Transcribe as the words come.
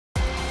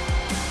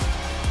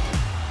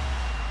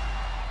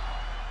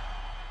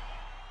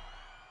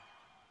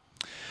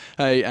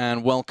Hey,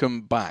 and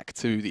welcome back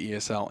to the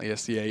ESL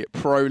ESEA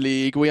Pro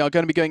League. We are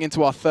going to be going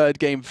into our third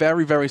game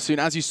very, very soon.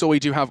 As you saw, we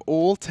do have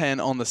all 10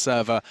 on the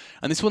server,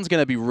 and this one's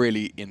going to be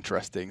really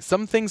interesting.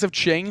 Some things have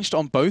changed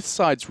on both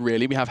sides,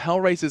 really. We have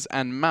HellRaisers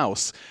and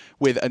Mouse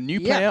with a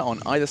new player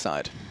on either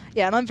side.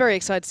 Yeah, and I'm very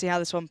excited to see how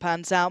this one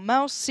pans out.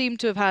 Mouse seem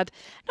to have had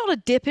not a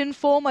dip in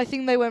form. I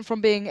think they went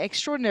from being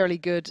extraordinarily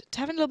good to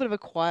having a little bit of a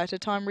quieter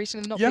time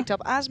recently, not picked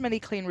up as many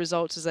clean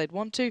results as they'd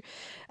want to.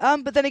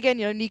 But then again,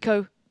 you know,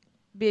 Nico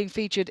being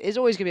featured is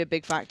always going to be a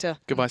big factor.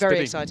 Goodbye, very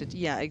Spibby. excited.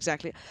 Yeah,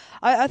 exactly.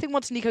 I think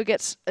once Nico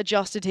gets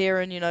adjusted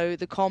here and, you know,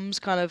 the comms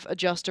kind of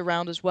adjust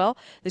around as well,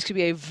 this could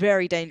be a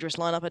very dangerous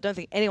lineup. I don't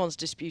think anyone's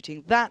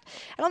disputing that.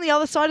 And on the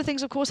other side of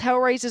things, of course,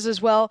 HellRaisers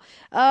as well,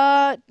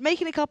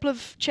 making a couple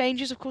of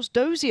changes. Of course,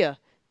 Dozier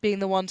being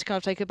the one to kind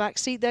of take a back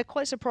seat there.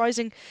 Quite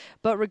surprising,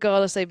 but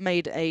regardless, they've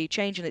made a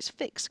change and it's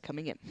Fix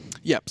coming in.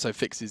 Yep, so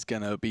Fix is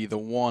going to be the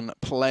one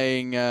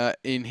playing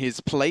in his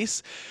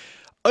place.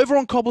 Over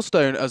on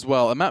Cobblestone as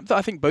well, a map that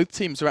I think both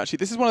teams are actually...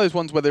 This is one of those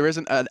ones where there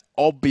isn't an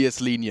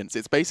obvious lenience.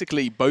 It's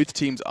basically both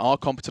teams are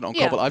competent on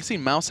Cobble. I've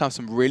seen Mouse have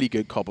some really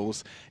good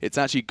cobbles. It's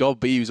actually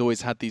Godb who's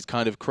always had these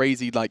kind of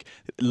crazy, like,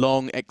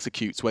 long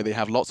executes where they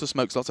have lots of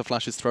smokes, lots of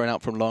flashes thrown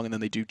out from long, and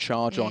then they do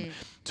charge on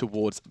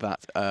towards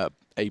that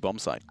A-bomb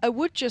site. I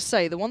would just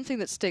say the one thing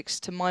that sticks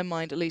to my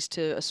mind, at least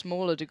to a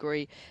smaller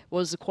degree,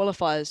 was the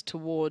qualifiers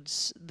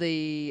towards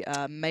the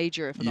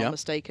major, if I'm not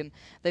mistaken.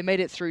 They made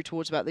it through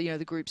towards about the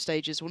the group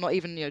stages, well, not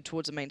even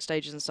towards the main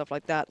stages and stuff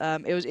like that.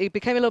 It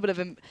became a little bit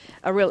of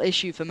a real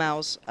issue for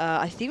Mouse.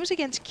 I think it was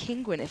against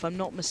Kingwin, if I'm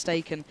not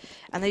mistaken,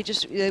 and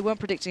they weren't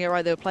predicting it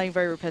right. They were playing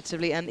very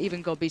repetitively, and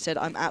even Godb said,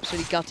 "I'm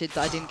absolutely gutted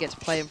that I didn't get to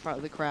play in front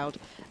of the crowd,"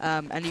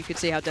 and you could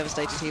see how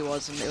devastated he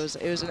was, and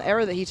it was an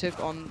error that he took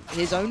on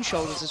his own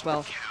shoulders as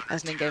well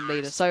as an in-game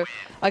leader. So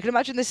I can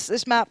imagine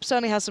this map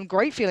certainly has some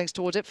great feelings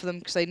towards it for them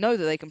because they know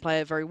that they can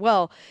play it very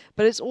well,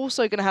 but it's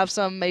also going to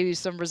have maybe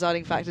some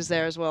residing factors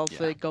there as well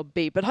for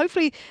Godb. But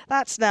hopefully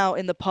that's now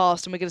in the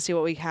past and we're going to see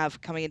what we have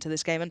coming into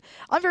this game, and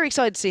I'm very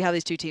excited to see how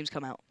these two teams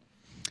come out.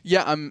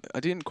 Yeah, I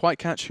didn't quite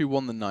catch who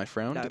won the knife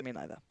round. No, me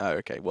neither. Oh,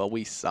 okay, well,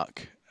 we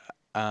suck.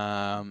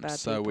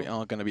 So we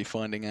are going to be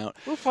finding out.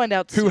 We'll find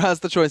out who has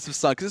the choice of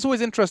side, because it's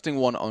always an interesting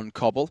one on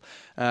Cobble.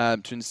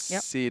 To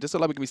see, it does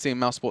look like we're going to be seeing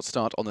mousesports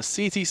start on the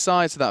CT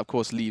side, so that of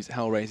course leaves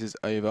HellRaisers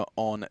over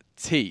on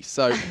T.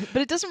 So,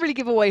 but it doesn't really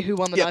give away who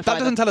won the knife. That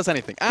doesn't tell us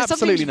anything.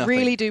 Absolutely nothing.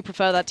 Really do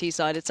prefer that T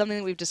side. It's something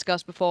that we've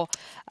discussed before.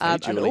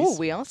 And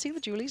we are seeing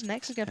the Julies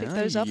next. We're going to pick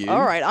those up.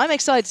 All right, I'm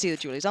excited to see the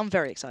Julies. I'm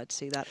very excited to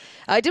see that.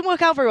 It didn't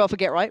work out very well for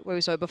Get Right, where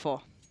we saw it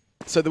before.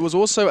 So there was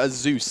also a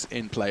Zeus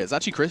in play. It's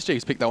actually Chris J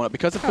who's picked that one up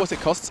because, of course,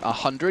 it costs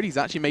 100. He's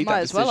actually made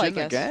that decision,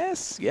 I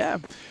guess. Yeah,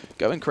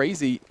 going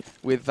crazy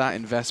with that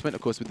investment.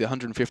 Of course, with the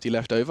 150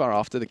 left over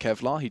after the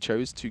Kevlar, he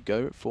chose to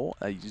go for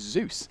a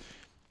Zeus,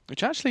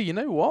 which actually, you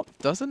know what,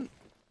 doesn't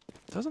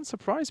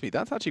surprise me.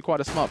 That's actually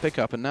quite a smart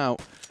pickup, and now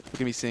we're going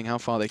to be seeing how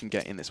far they can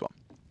get in this one.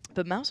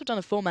 But Mouse have done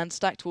a 4-man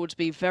stack towards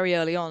B very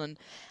early on, and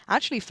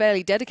actually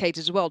fairly dedicated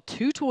as well.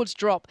 2 towards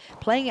drop,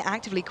 playing it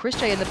actively. Chris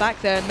J in the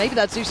back there, and maybe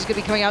that Zeus is going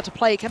to be coming out to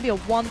play. It can be a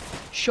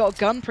one-shot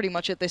gun pretty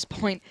much at this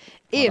point.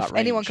 If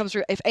anyone comes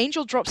through, if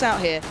Angel drops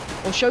out here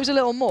or shows a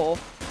little more,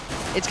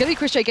 it's going to be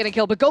Chris J getting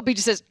killed, but Godb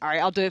just says, all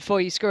right, I'll do it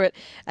for you, screw it.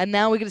 And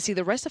now we're going to see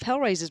the rest of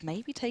HellRaisers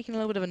maybe taking a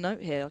little bit of a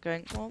note here,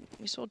 going, well,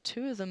 we saw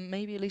 2 of them,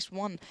 maybe at least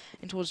 1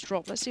 in towards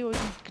drop. Let's see what we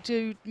can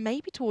do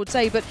maybe towards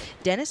A, but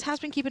Dennis has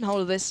been keeping hold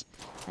of this.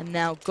 And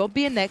now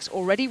Godb and Nex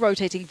already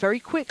rotating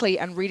very quickly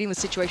and reading the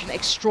situation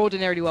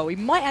extraordinarily well. We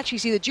might actually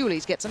see the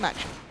Julies get some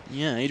action.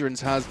 Yeah,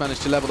 Adrian's has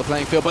managed to level the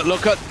playing field, but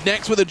look at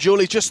Nex with the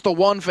Julie, just the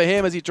one for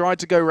him as he tried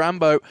to go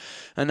Rambo.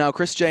 And now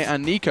Chris J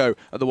and Nico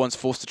are the ones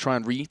forced to try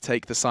and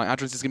retake the site.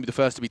 Adrian's is going to be the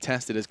first to be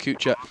tested as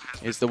Kucha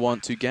is the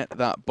one to get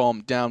that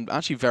bomb down.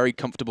 Actually very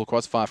comfortable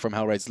crossfire from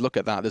HellRaisers. Look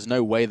at that. There's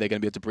no way they're going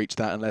to be able to breach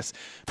that unless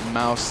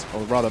Mouse, or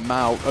rather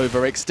Mao,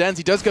 overextends.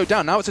 He does go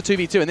down. Now it's a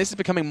 2v2, and this is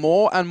becoming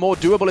more and more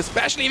doable,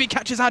 especially if he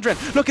catches Adrian.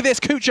 Look at this.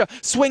 Kucha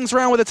swings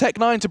around with a Tech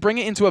 9 to bring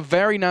it into a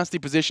very nasty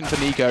position for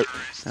Nico.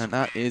 And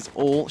that is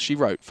all she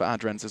wrote for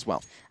Adrian's as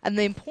well. And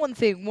the important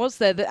thing was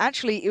there that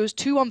actually it was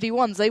 2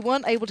 1v1s. They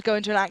weren't able to go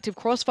into an active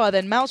crossfire.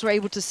 Then Mouse were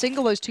able to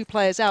single those 2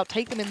 players out,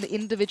 take them in the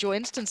individual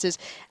instances.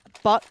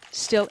 But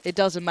still, it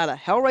doesn't matter.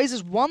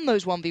 HellRaisers won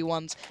those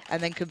 1v1s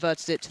and then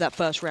converted it to that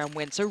first round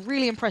win. So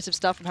really impressive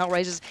stuff from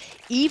HellRaisers,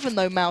 even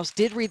though Mouse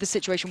did read the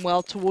situation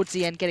well towards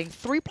the end, getting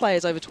 3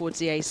 players over towards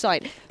the A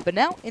site. But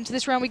now, into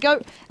this round we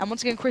go. And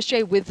once again, Chris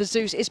J with the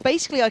Zeus. It's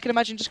basically, I can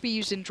imagine, just be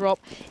used in drop,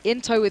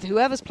 in tow with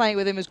whoever's playing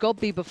with him as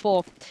Godb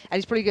before. And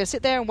he's probably going to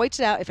sit there and wait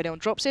it out. If anyone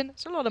drops in,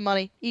 it's a lot of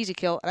money, easy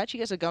kill, and actually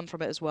gets a gun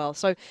from it as well.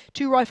 So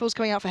 2 rifles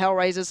coming out for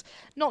HellRaisers.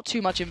 Not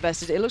too much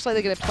invested. It looks like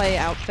they're going to play it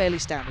out fairly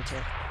standard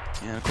here.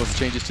 Yeah, of course,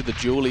 changes to the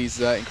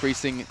Julies,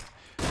 increasing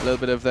a little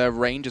bit of their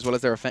range as well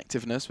as their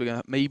effectiveness. We're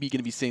maybe going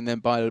to be seeing them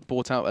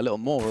bought out a little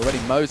more. Already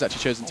Mo's actually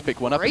chosen to pick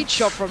one up. Great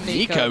shot from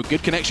Nico.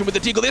 Good connection with the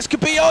Deagle. This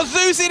could be our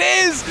Zeus. It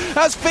is!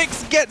 As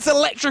Fix gets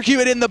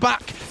electrocuted in the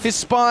back. His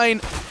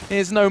spine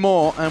is no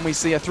more. And we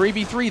see a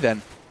 3v3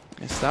 then.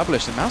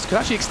 established, and Mouse could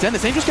actually extend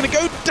this. Angel's going to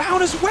go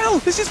down as well.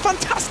 This is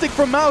fantastic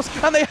from Mouse,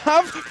 and they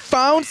have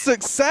found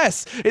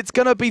success. It's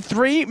going to be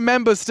 3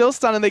 members still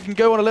standing. They can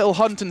go on a little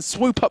hunt and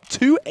swoop up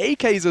 2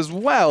 AKs as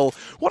well.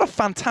 What a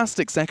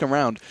fantastic second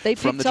round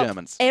from the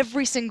Germans.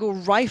 Every single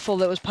rifle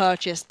that was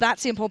purchased.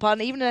 That's the important part,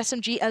 and even an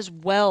SMG as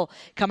well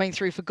coming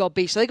through for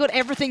Cbble. So they got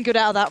everything good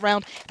out of that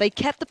round. They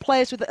kept the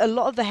players with a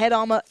lot of the head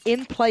armor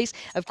in place.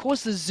 Of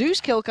course, the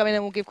Zeus kill coming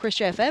in will give Chris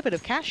J a fair bit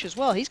of cash as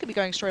well. He's going to be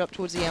going straight up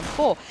towards the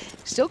M4.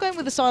 Still going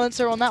with the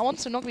silencer on that one,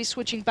 so not going to be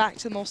switching back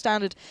to the more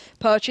standard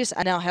purchase.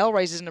 And now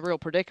HellRaisers in a real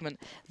predicament.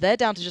 They're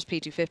down to just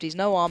P250s,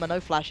 no armor, no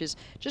flashes.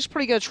 Just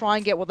pretty good to try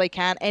and get what they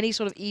can. Any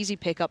sort of easy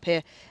pickup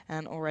here.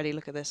 And already,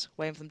 look at this,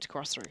 waiting for them to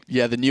cross through.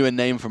 Yeah, the newer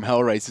name from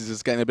HellRaisers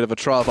is getting a bit of a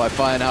trial by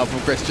fire now from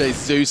Chris J's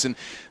Zeus. And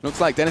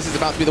looks like Dennis is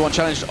about to be the one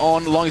challenged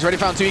on long. He's already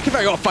found 2. He can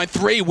very well find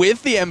 3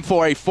 with the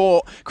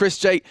M4A4. Chris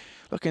J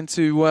looking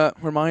to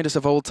remind us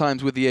of old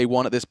times with the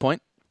A1 at this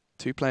point.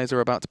 2 players are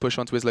about to push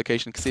onto his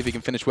location to see if he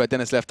can finish where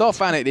Dennis left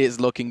off, and it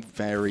is looking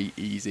very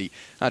easy.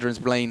 Adrian's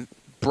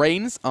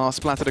brains are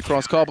splattered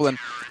across Cbble, and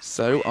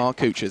so are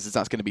Kucha's.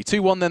 That's going to be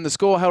 2-1 then the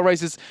score.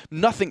 HellRaisers,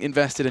 nothing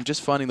invested in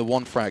just finding the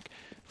 1 frag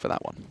for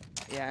that one.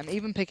 Yeah, and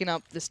even picking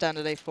up the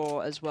standard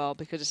A4 as well,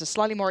 because it's a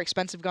slightly more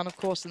expensive gun, of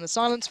course, than the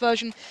silence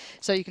version,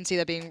 so you can see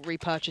they're being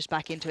repurchased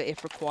back into it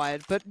if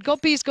required. But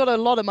Cbble's got a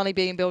lot of money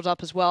being built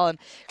up as well, and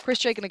Chris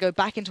J going to go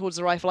back in towards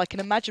the rifle. I can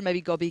imagine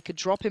maybe Cbble could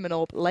drop him an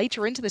AWP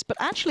later into this, but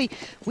actually,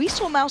 we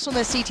saw Mouse on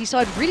their CT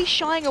side really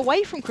shying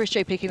away from Chris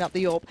J picking up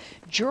the AWP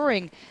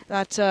during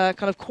that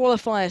kind of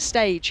qualifier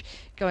stage,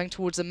 going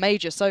towards the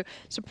major. So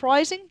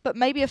surprising, but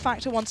maybe a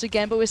factor once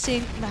again. But we're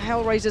seeing the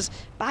HellRaisers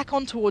back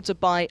on towards a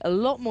buy, a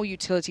lot more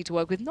utility to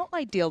work with. Not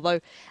ideal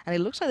though, and it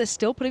looks like they're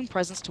still putting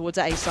presence towards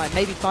the A side.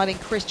 Maybe finding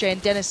Chris J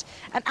and Dennis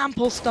an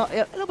ample start,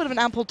 a little bit of an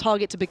ample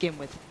target to begin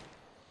with.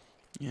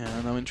 Yeah,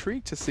 and I'm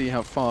intrigued to see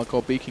how far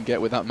Cbble can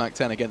get with that Mac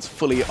 10 against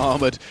fully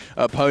armored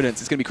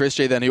opponents. It's going to be Chris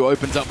J then who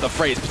opens up the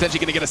fray. He's potentially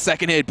going to get a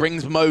second hit,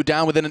 brings Mo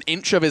down within an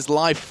inch of his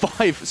life.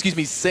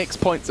 6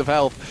 points of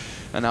health.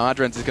 And now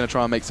Adrens is going to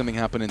try and make something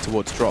happen in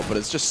towards drop, but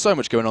there's just so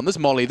much going on. There's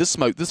molly, there's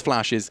smoke, there's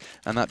flashes,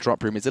 and that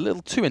drop room is a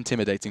little too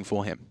intimidating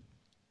for him.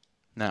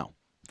 Now,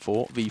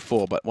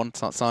 4v4, but one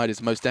side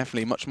is most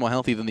definitely much more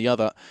healthy than the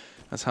other,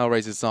 as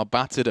HellRaisers are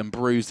battered and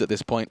bruised at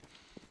this point.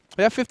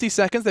 They have 50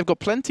 seconds, they've got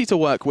plenty to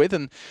work with,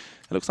 and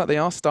it looks like they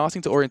are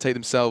starting to orientate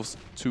themselves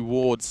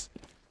towards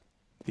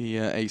the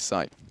A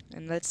site.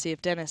 And let's see if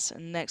Dennis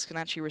and Nex can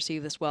actually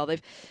receive this well.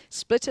 They've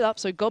split it up,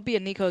 so Cbble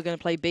and Nico are going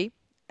to play B.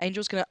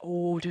 Angel's going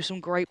to do some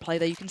great play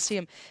there. You can see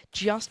him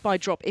just by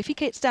drop. If he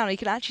gets down, he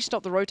can actually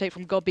stop the rotate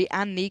from Cbble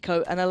and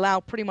Nico and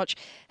allow pretty much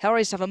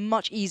HellRaisers to have a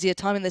much easier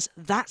time in this.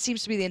 That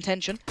seems to be the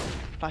intention.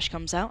 Flash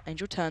comes out.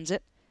 Angel turns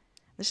it.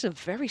 This is a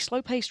very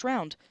slow-paced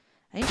round.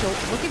 Angel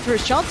looking for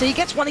his chance. He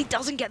gets one. He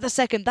doesn't get the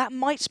second. That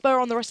might spur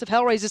on the rest of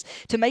HellRaisers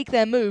to make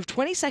their move.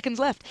 20 seconds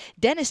left.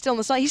 Dennis still on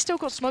the side. He's still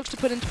got smokes to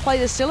put into play.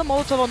 There's still a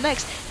Molotov on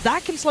Next.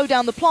 That can slow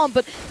down the plant,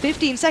 but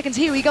 15 seconds.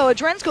 Here we go.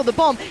 Adren's got the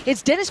bomb.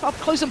 It's Dennis up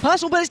close and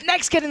personal, but it's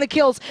Next getting the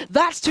kills.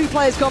 That's 2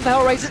 players gone for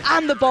HellRaisers,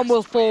 and the bomb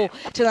will fall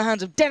to the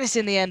hands of Dennis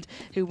in the end,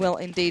 who will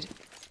indeed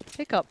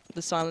pick up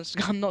the silence.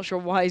 I'm not sure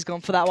why he's gone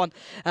for that one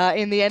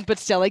in the end, but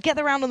still, they get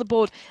the round on the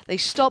board. They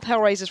stop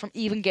HellRaisers from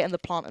even getting the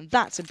plant, and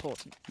that's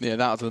important. Yeah,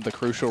 that was the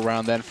crucial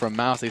round then from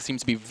Mouse. They seem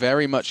to be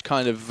very much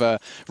kind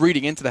of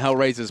reading into the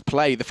HellRaisers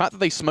play. The fact that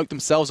they smoked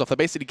themselves off, they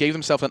basically gave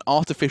themselves an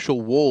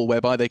artificial wall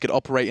whereby they could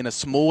operate in a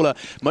smaller,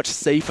 much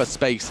safer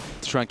space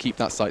to try and keep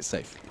that site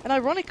safe. And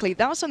ironically,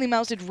 that was something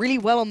Mouse did really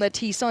well on their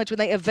T sides when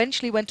they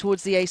eventually went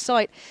towards the A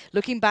site.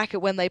 Looking back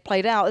at when they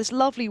played out, this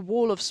lovely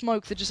wall of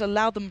smoke that just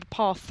allowed them to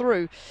pass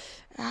through.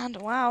 And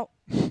wow,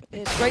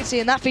 it's great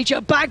seeing that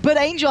feature back, but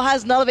Angel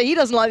has none of it. He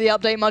doesn't like the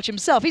update much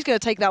himself. He's going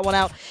to take that one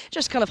out,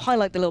 just kind of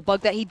highlight the little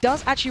bug there. He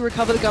does actually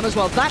recover the gun as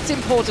well. That's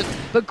important,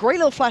 but great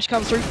little flash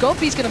comes through.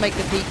 Cbble's going to make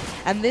the peak,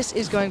 and this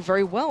is going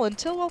very well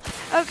until, well,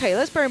 okay,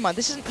 let's bear in mind,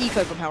 this is an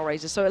eco from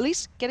HellRaisers, so at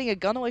least getting a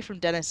gun away from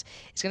Dennis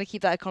is going to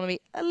keep that economy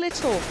a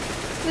little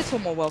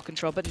more well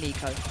controlled, but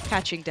Nico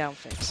catching down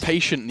Fix.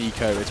 Patient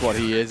Nico is what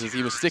he is, as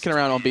he was sticking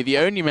around on B, the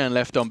only man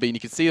left on B, and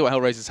you can see what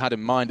HellRaisers had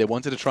in mind. They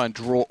wanted to try and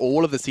draw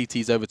all of the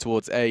CTs over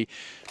towards A,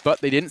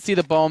 but they didn't see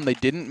the bomb. They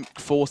didn't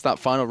force that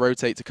final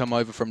rotate to come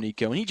over from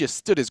Nico, and he just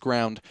stood his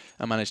ground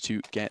and managed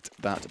to get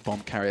that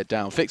bomb carrier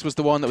down. Fix was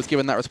the one that was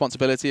given that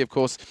responsibility, of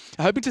course.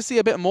 Hoping to see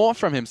a bit more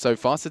from him so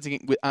far,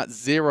 sitting at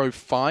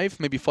 0-5,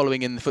 maybe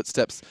following in the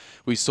footsteps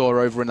we saw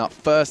over in that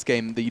first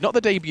game. Not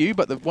the debut,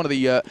 but one of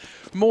the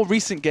more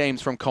recent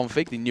games from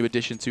Config, the new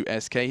addition to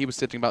SK. He was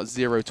sitting about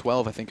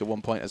 0-12, I think, at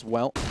one point as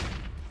well.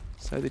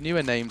 So the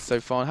newer names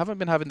so far haven't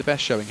been having the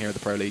best showing here at the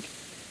Pro League.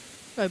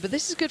 No, but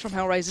this is good from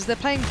HellRaisers. They're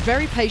playing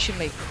very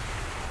patiently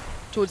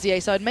towards the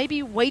A side,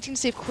 maybe waiting to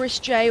see if Chris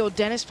J or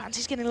Dennis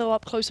fancies getting a little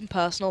up close and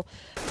personal.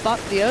 But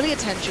the early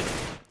attention,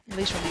 at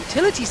least from the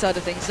utility side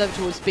of things, is over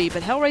towards B.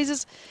 But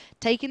HellRaisers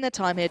taking their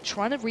time here,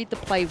 trying to read the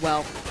play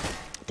well.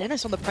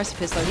 Dennis on the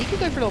precipice, though. He could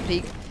go for a little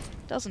peek.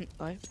 Doesn't,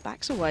 though.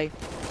 Backs away.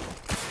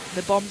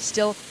 The bomb's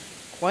still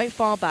quite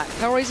far back.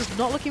 HellRaisers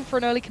not looking for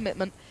an early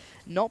commitment.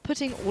 not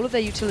putting all of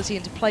their utility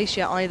into place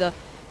yet either.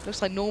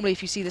 Looks like normally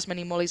if you see this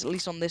many mollies, at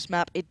least on this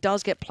map, it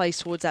does get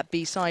placed towards that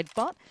B side,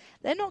 but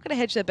they're not going to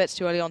hedge their bets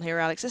too early on here,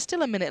 Alex. There's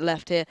still a minute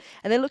left here,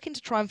 and they're looking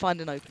to try and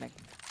find an opening.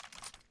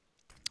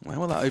 Where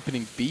will that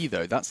opening be,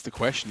 though? That's the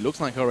question.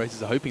 Looks like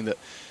HellRaisers are hoping that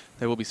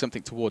there will be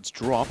something towards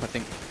drop. I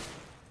think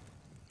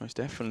most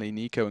definitely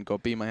Nico and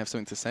God B might have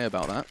something to say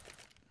about that.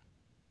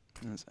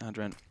 As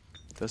Adren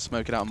does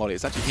smoke it out on Molly.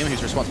 It's actually him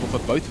who's responsible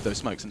for both of those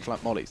smokes and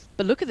flat mollies.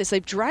 But look at this,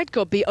 they've dragged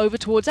God B over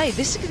towards A.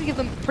 This is going to give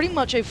them pretty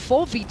much a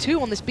 4v2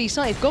 on this B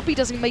side if God B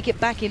doesn't make it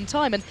back in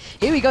time. And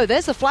here we go,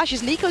 there's the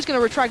flashes. Nico's going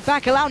to retract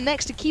back, allow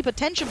Next to keep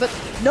attention, but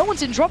no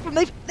one's in drop room.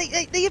 They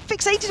have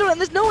fixated on it,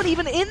 and there's no one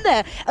even in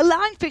there.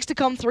 Allowing Fix to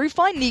come through,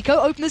 find Nico,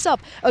 open this up.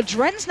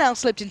 Adren's now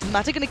slipped into the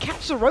matter, going to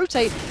catch the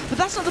rotate, but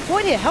that's not the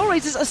point here.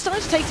 HellRaisers are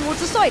starting to take towards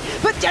the site,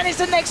 but Dennis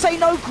and Next say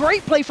no.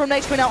 Great play from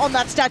Next point out on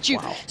that statue.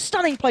 Wow.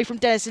 Stunning play from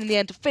Dennis in the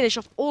end to finish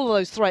off all of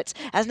those threats.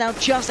 As now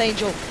Just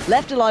Angel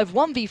left alive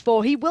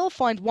 1v4. He will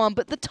find one,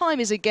 but the time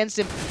is against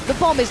him. The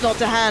bomb is not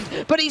to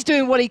hand, but he's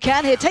doing what he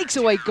can here. Takes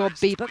away God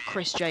B, but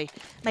Chris J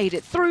made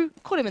it through,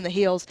 caught him in the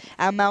heels,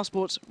 and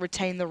mousesports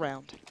retain the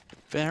round.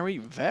 Very,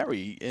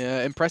 very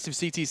impressive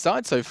CT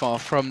side so far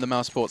from the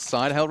mousesports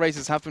side.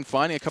 HellRaisers have been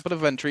finding a couple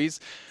of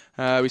entries.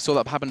 We saw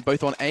that happen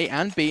both on A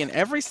and B, and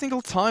every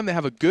single time they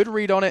have a good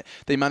read on it.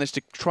 They manage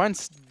to try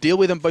and deal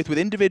with them both with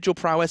individual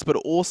prowess, but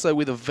also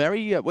with a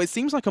very, well, it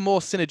seems like a more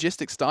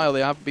synergistic style.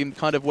 They have been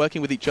kind of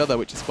working with each other,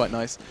 which is quite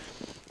nice.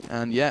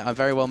 And yeah, I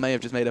very well may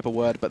have just made up a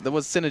word, but there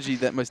was synergy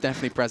that most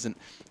definitely present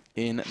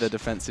in the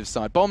defensive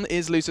side. Bomb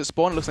is loose at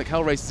spawn. It looks like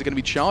HellRaisers are going to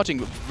be charging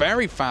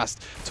very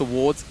fast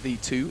towards the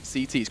two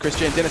CTs. Chris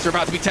J and Dennis are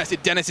about to be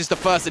tested. Dennis is the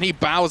first, and he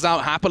bows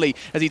out happily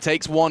as he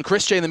takes one.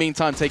 Chris J, in the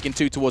meantime, taking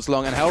two towards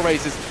long. And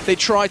HellRaisers, they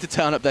tried to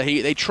turn up the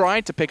heat. They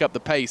tried to pick up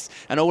the pace,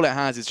 and all it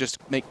has is just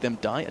make them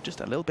die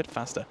just a little bit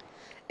faster.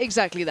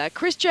 Exactly that.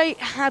 Chris J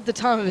had the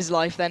time of his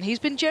life then. He's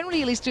been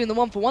generally at least doing the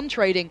one-for-one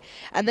trading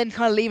and then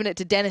kind of leaving it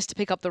to Dennis to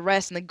pick up the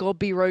rest, and then God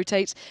B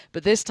rotates,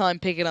 but this time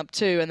picking up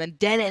two, and then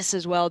Dennis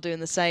as well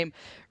doing the same.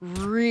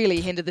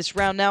 Really hindered this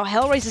round. Now,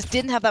 HellRaisers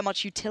didn't have that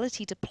much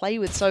utility to play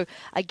with, so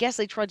I guess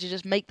they tried to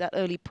just make that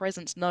early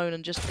presence known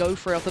and just go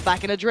for it off the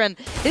back. And Adren,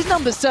 his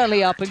number's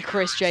certainly up, and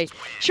Chris J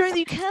showing that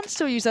you can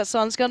still use that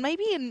silence gun.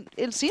 Maybe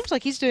it seems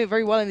like he's doing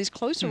very well in these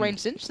closer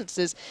range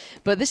instances,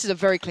 but this is a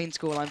very clean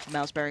scoreline for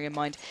Mouse, bearing in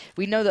mind.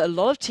 We know that a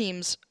lot of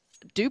teams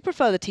do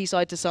prefer the T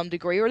side to some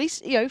degree, or at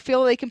least, you know,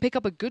 feel they can pick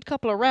up a good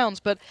couple of rounds,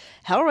 but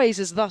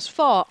HellRaisers thus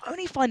far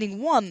only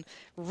finding one,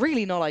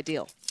 really not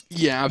ideal.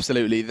 Yeah,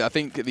 absolutely. I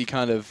think the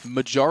kind of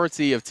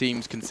majority of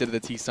teams consider the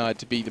T side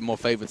to be the more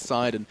favoured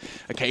side, and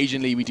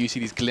occasionally we do see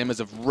these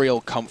glimmers of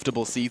real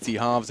comfortable CT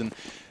halves, and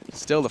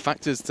still the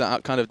factors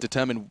to kind of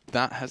determine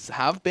that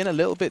have been a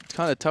little bit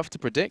kind of tough to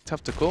predict,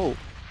 tough to call.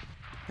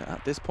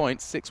 At this point,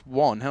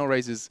 6-1,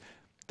 HellRaisers,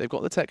 they've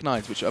got the Tech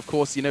 9s, which of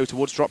course, you know,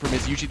 towards drop room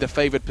is usually the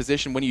favoured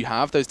position when you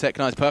have those Tech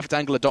 9s. Perfect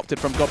angle adopted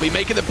from God B,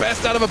 making the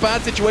best out of a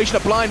bad situation. A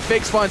blind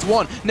Fix finds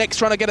one. Next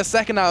trying to get a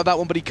second out of that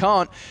one, but he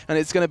can't. And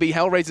it's going to be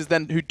HellRaisers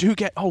then who do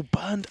get,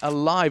 burned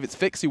alive. It's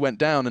Fix who went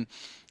down, and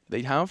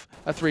they have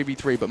a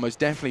 3v3, but most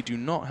definitely do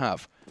not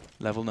have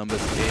level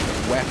numbers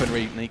in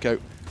weaponry. Nico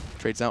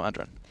trades out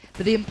Adren.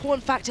 But the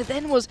important factor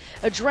then was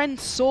Adren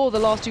saw the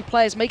last two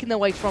players making their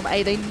way from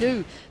A. They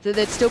knew that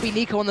there'd still be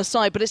Nico on the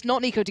side, but it's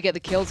not Nico to get the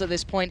kills at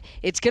this point.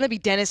 It's going to be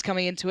Dennis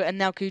coming into it, and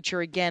now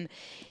Kucha again.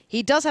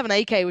 He does have an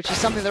AK, which is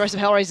something the rest of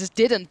HellRaisers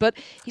didn't, but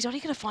he's only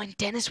going to find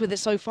Dennis with it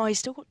so far. He's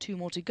still got 2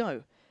 more to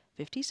go.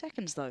 50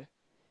 seconds, though.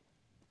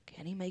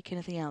 Can he make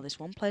anything out of this?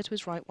 One player to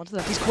his right, one to the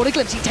left. He's caught a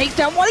glimpse. He takes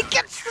down one. He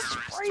gets the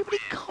spray, but he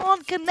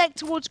can't connect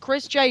towards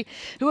Chris J,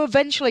 who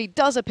eventually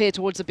does appear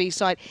towards the B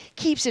side,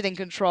 keeps it in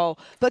control.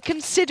 But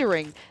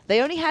considering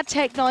they only had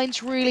Tech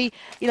 9s, really,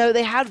 you know,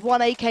 they had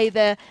one AK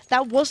there,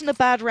 that wasn't a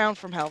bad round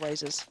from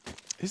HellRaisers.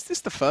 Is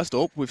this the first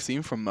AWP we've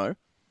seen from Mo?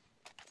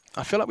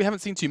 I feel like we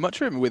haven't seen too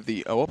much of him with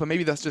the AWP, and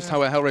maybe that's just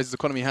how HellRaisers'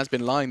 economy has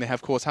been lying. They,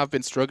 of course, have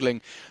been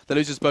struggling. The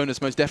losers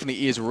bonus most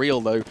definitely is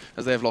real, though,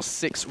 as they have lost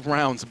 6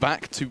 rounds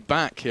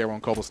back-to-back here on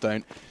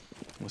Cobblestone.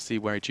 We'll see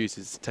where he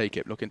chooses to take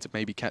it. Looking to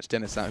maybe catch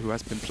Dennis out, who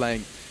has been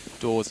playing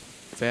doors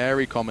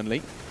very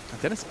commonly.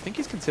 And Dennis, I think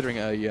he's considering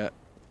a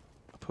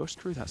push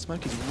through that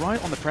smoke. He's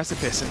right on the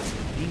precipice,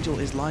 and Angel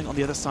is lying on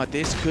the other side.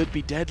 This could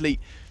be deadly,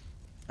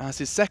 as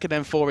his second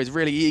M4 is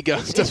really eager.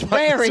 It's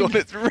raring.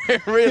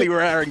 It's really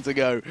raring to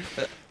go.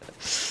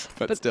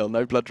 But still,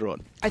 no blood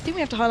drawn. I think we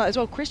have to highlight as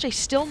well, Chris J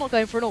still not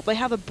going for an AWP. They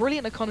have a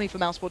brilliant economy for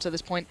mousesports at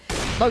this point.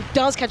 Mo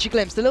does catch a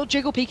glimpse. The little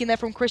jiggle peek in there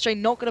from Chris J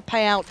not going to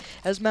pay out,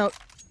 as Mo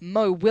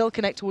will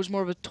connect towards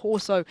more of a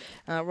torso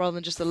rather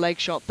than just a leg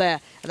shot there.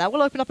 And that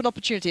will open up an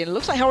opportunity. And it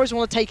looks like HellRaisers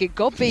want to take it.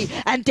 God B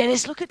and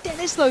Dennis. Look at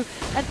Dennis, though.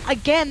 And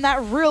again,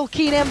 that real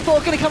keen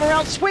M4 going to come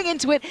around, swing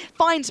into it,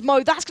 finds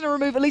Mo. That's going to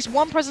remove at least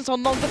one presence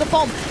on long, but the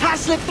bomb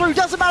has slipped through.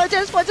 Doesn't matter.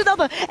 Dennis finds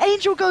another.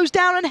 Angel goes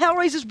down, and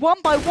HellRaisers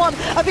one by one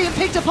are being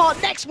picked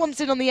apart. Next one's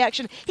in on the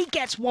action. He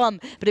gets one,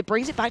 but it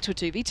brings it back to a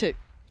 2v2.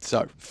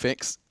 So,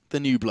 Fix the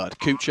new blood.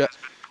 Kucha,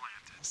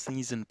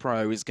 seasoned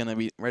pro, is going to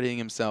be readying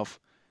himself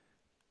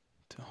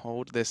to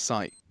hold this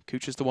site.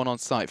 Kucha's the one on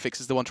site.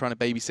 Fix is the one trying to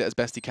babysit as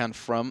best he can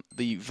from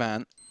the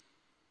van.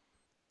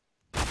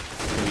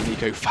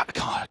 Nico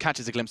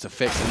catches a glimpse of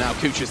Fix, and now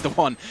Kucha's the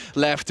one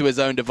left to his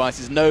own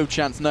devices. No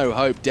chance, no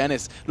hope.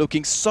 Dennis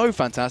looking so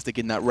fantastic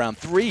in that round.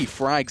 3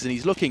 frags, and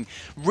he's looking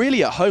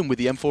really at home with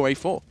the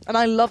M4A4. And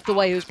I love the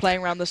way he was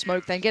playing around the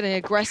smoke, then getting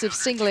aggressive,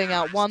 singling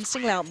out one,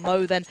 singling out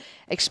Mo, then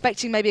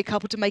expecting maybe a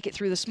couple to make it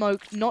through the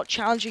smoke, not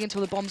challenging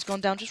until the bomb's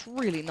gone down. Just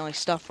really nice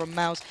stuff from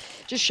Mouse,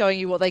 just showing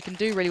you what they can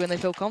do really when they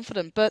feel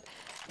confident. But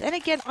then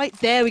again,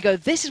 there we go.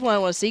 This is what I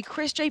want to see.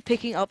 Chris J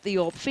picking up the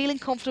AWP, feeling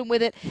confident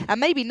with it, and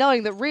maybe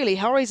knowing that really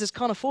HellRaisers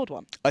can't afford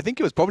one. I think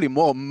it was probably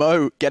more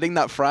Mo getting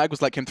that frag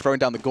was like him throwing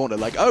down the gauntlet,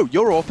 like, oh,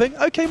 you're AWPing?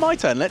 Okay, my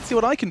turn. Let's see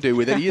what I can do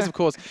with it. He has, of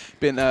course,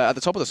 been at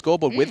the top of the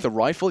scoreboard with the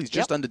rifle. He's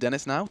just under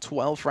Dennis now.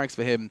 12 frags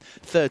for him,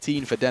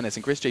 13 for Dennis.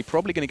 And Chris J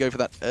probably going to go for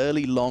that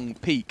early long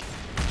peak.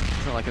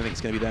 It's not like I think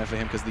it's going to be there for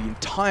him because the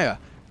entire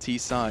T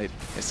side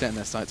is setting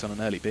their sights on an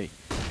early B.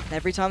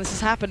 Every time this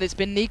has happened, it's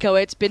been Nico,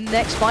 it's been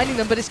Next finding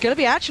them, but it's going to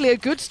be actually a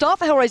good start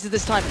for HellRaisers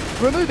this time.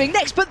 Removing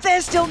Next, but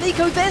there's still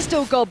Nico, there's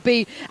still God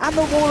B, and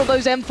the wall of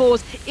those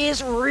M4s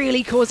is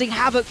really causing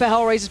havoc for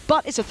HellRaisers,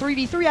 but it's a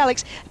 3v3,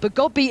 Alex, but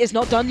God B is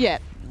not done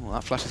yet. Well,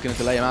 that flash is going to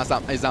delay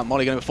him. Is that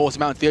Molly going to force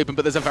him out into the open?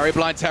 But there's a very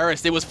blind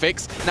terrorist. It was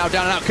Fix. Now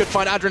down and out. Could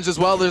find Adrens as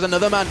well. There's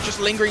another man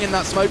just lingering in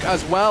that smoke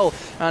as well.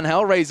 And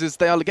HellRaisers,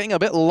 they are getting a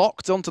bit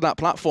locked onto that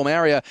platform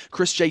area.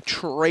 Chris J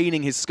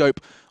training his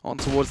scope on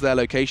towards their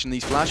location.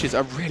 These flashes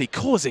are really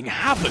causing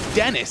havoc.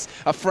 Dennis,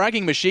 a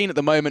fragging machine at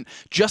the moment,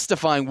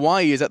 justifying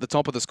why he is at the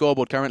top of the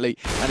scoreboard currently.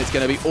 And it's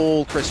going to be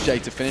all Chris J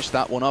to finish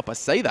that one up. I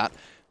say that.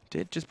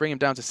 Did just bring him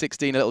down to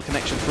 16, a little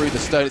connection through the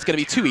stone. It's going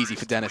to be too easy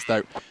for Dennis,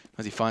 though,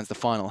 as he finds the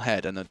final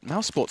head. And the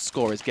mousesports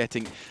score is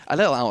getting a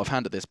little out of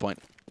hand at this point.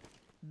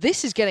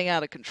 This is getting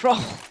out of control.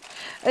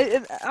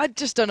 I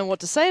just don't know what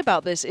to say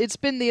about this. It's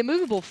been the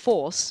immovable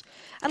force,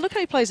 and look how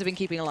many players have been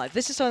keeping alive.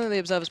 This is something the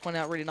observers point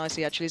out really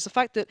nicely, actually, is the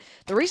fact that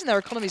the reason their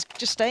economy is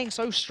just staying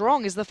so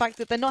strong is the fact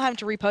that they're not having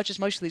to repurchase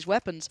most of these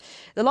weapons.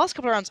 The last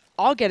couple of rounds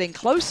are getting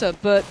closer,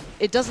 but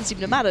it doesn't seem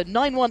to matter.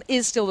 9-1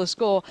 is still the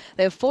score.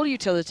 They have full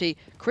utility.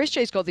 Chris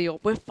J's got the AWP.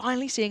 We're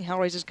finally seeing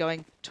HellRaisers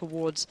going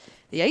towards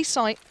the A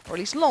site, or at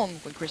least long,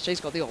 when Chris J's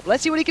got the AWP.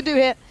 Let's see what he can do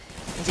here.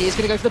 As he is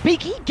going to go for the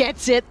peak. He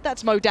gets it.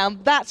 That's Mo down.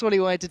 That's what he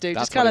wanted to do.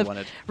 That's just kind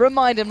of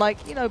remind him, like,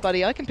 you know,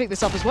 buddy, I can pick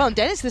this up as well. And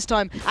Dennis this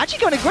time actually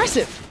going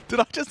aggressive. Did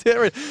I just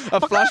hear a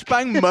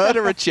flashbang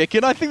murder a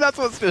chicken? I think that's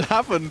what's going to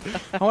happen.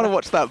 I want to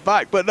watch that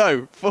back. But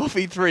no,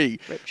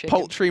 4v3.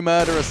 Poultry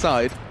murder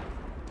aside.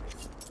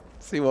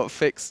 See what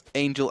Fix,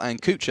 Angel,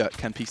 and Kucha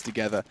can piece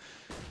together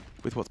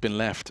with what's been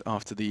left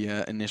after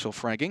the initial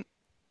fragging.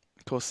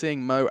 Of course,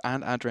 seeing Mo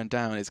and Adren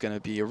down is going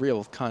to be a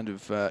real kind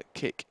of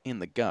kick in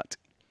the gut.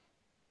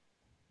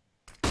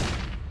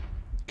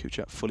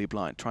 Kucha fully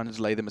blind, trying to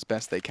delay them as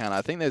best they can.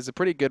 I think there's a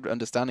pretty good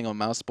understanding on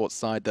mousesports'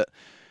 side that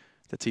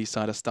the T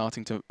side are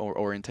starting to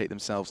orientate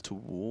themselves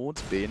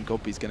towards B, and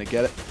Godby's going to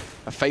get it.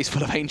 A face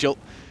full of Angel,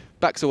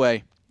 backs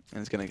away,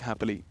 and is going to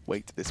happily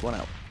wait this one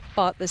out.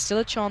 But there's still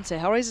a chance here.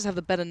 HellRaisers have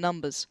the better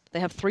numbers. They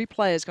have 3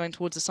 players going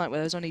towards the site where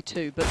there's only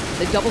 2, but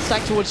they double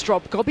stack towards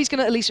drop. Godby's going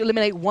to at least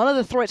eliminate one of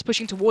the threats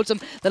pushing towards them.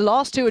 The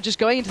last 2 are just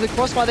going into the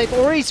crossfire. They've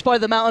already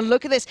spotted them out, and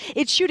look at this.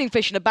 It's shooting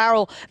fish in a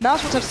barrel.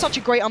 mousesports have such a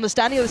great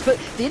understanding of this,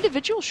 but the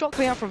individual shot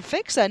coming out from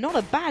Fix there, not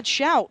a bad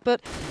shout,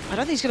 but I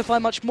don't think he's going to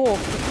find much more.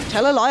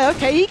 Tell a lie.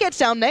 Okay, he gets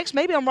down next.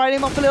 Maybe I'm writing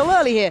him off a little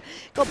early here.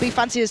 Godby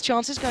fancy his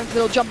chances, going for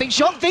the little jumping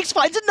shot. Fix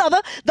finds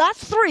another.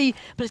 That's 3,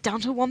 but it's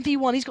down to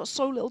 1v1. He's got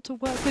so little to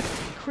work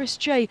with. Chris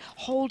J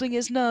holding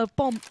his nerve.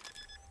 Bomb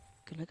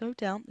gonna go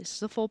down. This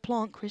is a full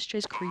plant. Chris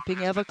J's creeping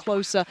ever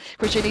closer.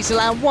 Chris J needs to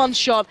land one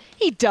shot.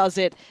 He does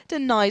it.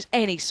 Denies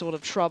any sort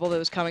of trouble that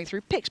was coming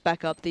through. Picks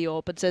back up the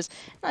AWP and says,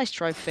 nice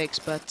try, Fix,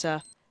 but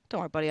don't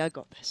worry, buddy, I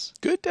got this.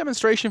 Good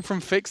demonstration from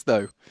Fix,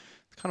 though.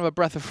 It's kind of a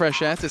breath of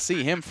fresh air to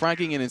see him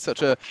fragging in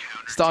such a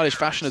stylish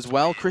fashion as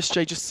well. Chris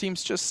J just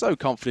seems just so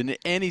confident in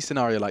any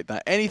scenario like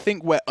that. Anything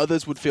where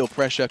others would feel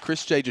pressure,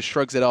 Chris J just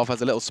shrugs it off,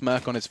 has a little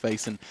smirk on his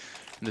face, and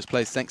just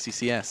plays sexy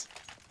CS.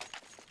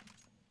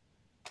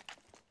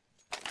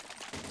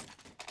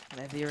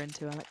 Whatever you're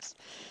into, Alex.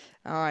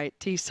 All right,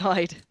 T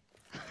side.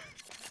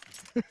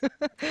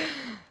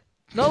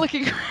 Not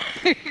looking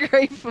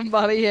great for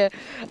money here.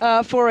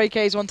 4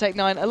 AKs, 1 Tech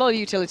 9. A lot of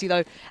utility,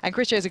 though. And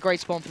Chris J is a great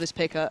spawn for this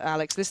picker,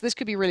 Alex. This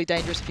could be really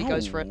dangerous if he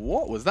goes for it.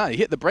 What was that? He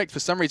hit the brakes for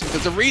some reason.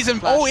 There's a reason.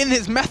 Flash. Oh, in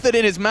his method,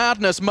 in his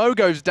madness, Mo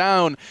goes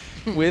down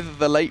with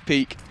the late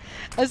peak.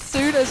 As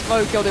soon as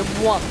Mo killed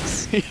him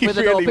once with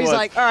an really AWP, he's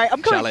like, all right,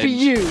 I'm coming for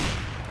you.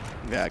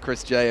 Yeah,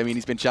 Chris J, I mean,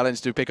 he's been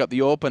challenged to pick up the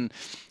AWP, and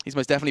he's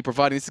most definitely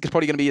providing. This is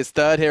probably going to be his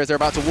 3rd here as they're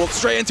about to walk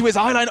straight into his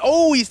eyeline.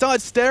 Oh, he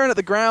started staring at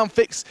the ground.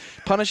 Fix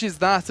punishes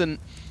that, and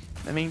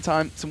in the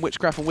meantime, some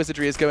witchcraft and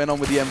wizardry is going on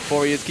with the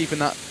M4. He is keeping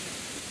that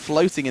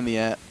floating in the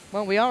air.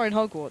 Well, we are in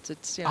Hogwarts.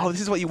 It's, you know. Oh,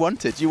 this is what you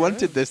wanted. You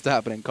wanted this to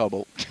happen in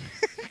Cobble.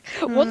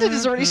 Wanted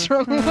is a really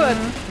strong word.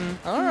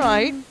 All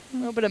right. A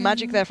little bit of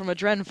magic there from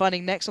Adren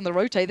finding next on the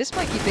rotate. This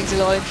might keep things a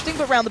little interesting,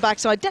 but around the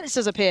backside, Dennis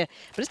does appear.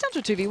 But it's down to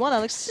a 2v1,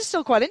 Alex. This is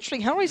still quite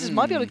interesting. HellRaisers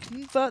might be able to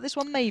convert this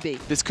one, maybe.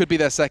 This could be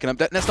their second.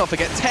 Let's not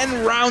forget,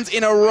 10 rounds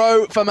in a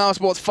row for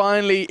mousesports.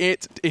 Finally,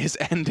 it is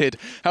ended.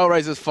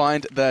 HellRaisers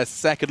find their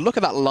second. Look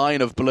at that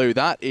line of blue.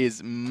 That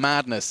is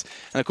madness.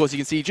 And of course, you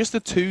can see just the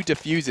 2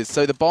 diffuses.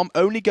 So the bomb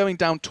only going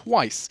down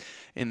twice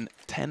in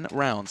 10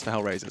 rounds for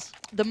HellRaisers.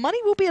 The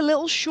money will be a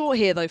little short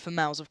here, though, for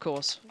Mouse, of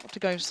course. After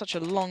going such a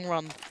long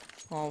run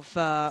of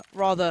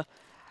rather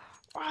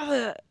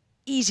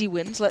easy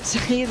wins, let's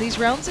say, in these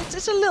rounds.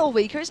 It's a little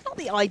weaker. It's not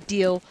the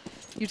ideal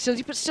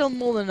utility, but still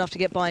more than enough to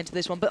get by into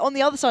this one. But on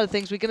the other side of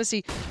things, we're going to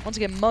see, once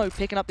again, Mo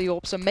picking up the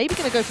AWP. So maybe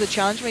going to go for the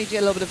challenge, maybe get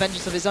a little bit of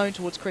vengeance of his own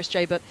towards Chris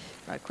J. But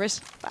no,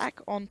 Chris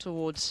back on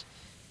towards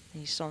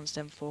the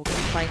Sonstem 4, going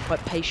to be playing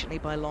quite patiently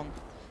by long.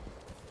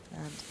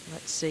 And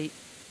let's see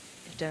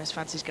if Dennis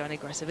fancies going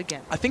aggressive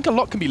again. I think a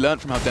lot can be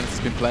learned from how Dennis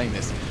has been playing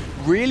this.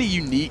 Really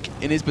unique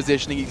in his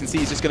positioning. You can see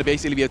he's just going to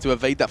basically be able to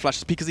evade that flash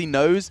just because he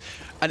knows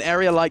an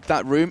area like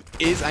that room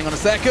is, hang on a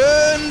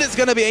second, it's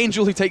going to be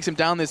Angel who takes him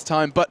down this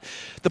time. But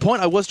the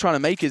point I was trying to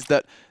make is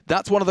that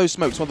that's one of those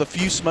smokes, one of the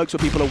few smokes where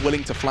people are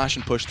willing to flash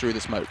and push through the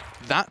smoke.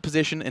 That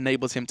position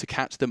enables him to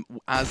catch them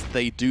as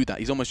they do that.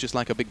 He's almost just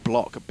like a big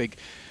block, a big...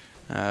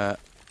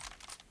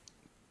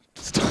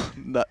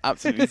 No,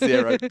 absolutely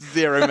zero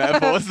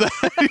metaphors there.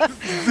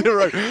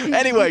 Zero.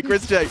 Anyway,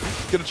 Chris J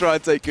going to try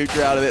and take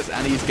Kuka out of this,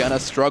 and he's going to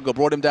struggle.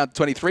 Brought him down to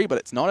 23, but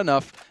it's not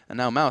enough. And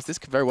now Mouse, this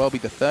could very well be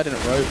the 3rd in a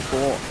row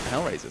for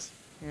HellRaisers.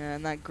 Yeah,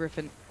 and that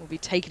Griffin will be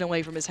taken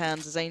away from his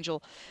hands as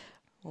Angel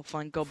will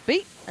find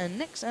Gobby. And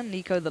Nix and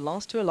Nico, the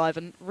last 2 alive.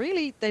 And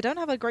really, they don't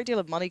have a great deal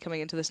of money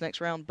coming into this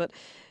next round, but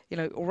you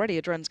know, already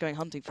Adren's going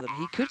hunting for them.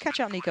 He could catch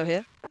out Nico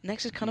here.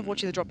 Nex is kind of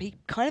watching the drop. He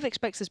kind of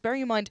expects this.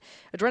 Bearing in mind,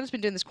 Adren has been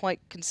doing this quite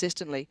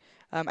consistently.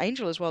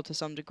 Angel as well to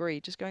some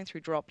degree. Just going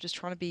through drop, just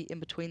trying to be in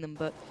between them.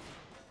 But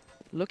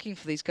looking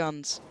for these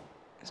guns,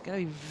 it's going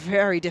to be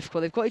very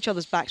difficult. They've got each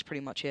other's backs pretty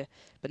much here.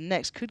 But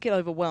Nex could get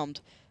overwhelmed.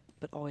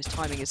 But oh, his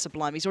timing is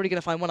sublime. He's already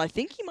going to find one. I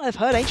think he might have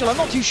heard Angel. I'm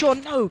not too sure.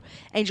 No!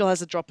 Angel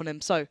has the drop on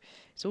him. So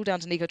it's all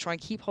down to Nico. Try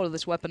and keep hold of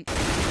this weapon.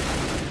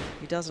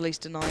 He does at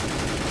least deny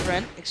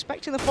Ren,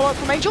 expecting the follow-up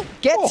from Angel.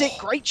 Gets it.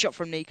 Great shot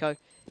from Nico.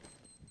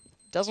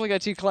 Doesn't want to go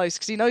too close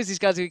because he knows these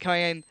guys are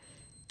coming in.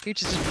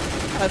 Future's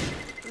just kind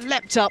of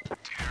leapt up.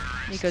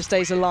 Nico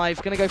stays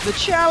alive. Going to go for the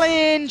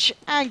challenge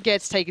and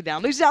gets taken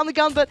down. Loses out on the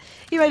gun, but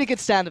he made a good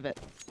stand of it.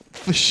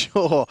 For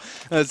sure,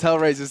 as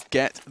HellRaisers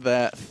get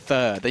their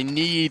 3rd. They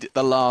need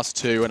the last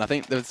 2, and I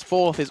think the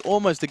 4th is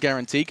almost a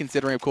guarantee,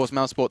 considering, of course,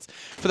 mousesports,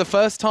 for the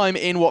first time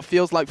in what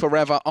feels like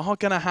forever, are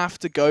going to have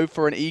to go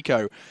for an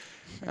eco.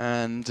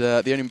 And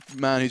the only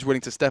man who's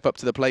willing to step up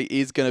to the plate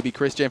is going to be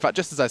Chris J. In fact,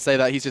 just as I say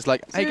that, he's just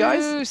like, hey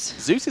guys,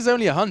 Zeus is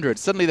only 100.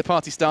 Suddenly the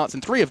party starts,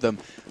 and 3 of them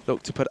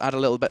look to add a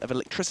little bit of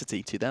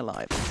electricity to their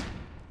lives.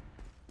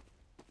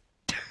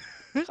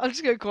 I'm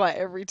just going quiet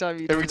every time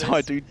you do Every time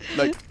I do,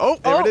 like,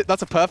 there it is.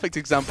 That's a perfect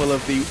example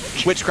of the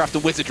witchcraft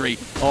and wizardry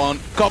on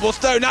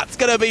Cobblestone. That's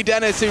going to be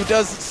Dennis, who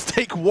does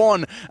take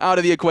 1 out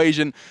of the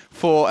equation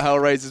for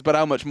HellRaisers. But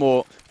how much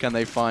more can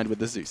they find with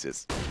the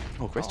Zeuses?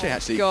 Oh, Chris J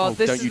actually. God,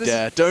 don't you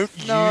dare. Don't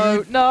you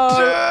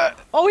dare.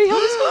 Oh, he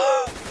held his...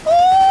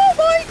 Oh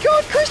my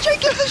God, Chris J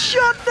gets a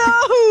shot.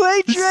 No,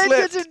 Adrian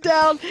gets him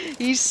down.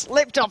 He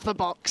slipped off the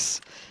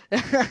box.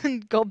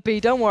 And got B.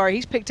 Don't worry,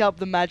 he's picked up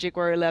the magic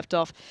where he left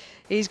off.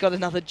 He's got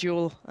another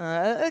duel.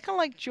 Kind of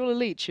like Duel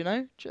Elite, you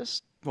know?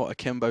 Just... What,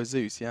 Akimbo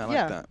Zeus? Yeah, I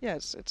like that. Yeah,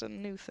 it's a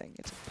new thing.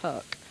 It's a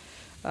perk.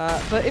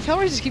 But if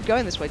HellRaisers keep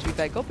going this way, to be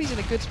fair, Godby's in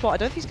a good spot. I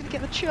don't think he's going to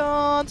get the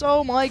chance.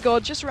 Oh my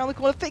God, just around the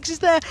corner. Fix is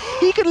there.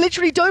 He could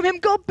literally dome him.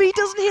 Godby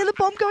doesn't hear the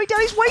bomb going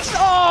down his waist.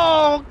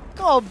 Oh,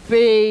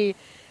 Godby.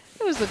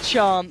 It was the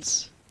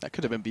chance. That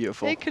could have been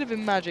beautiful. It could have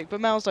been magic, but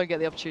Mouse don't get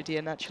the opportunity.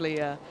 And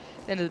actually, at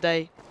the end of the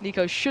day,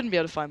 Nico shouldn't be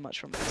able to find much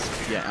from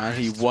this. Yeah, and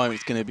he won't.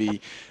 It's going to be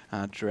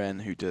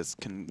Adren who does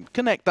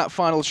connect that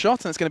final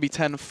shot, and it's going to be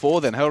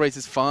 10-4 then.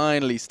 HellRaisers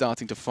finally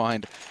starting to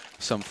find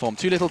some form.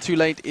 Too little, too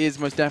late is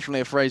most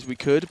definitely a phrase we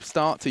could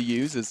start to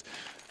use, as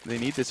they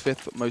need this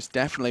 5th, but most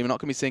definitely we're not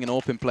going to be seeing an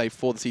AWP in play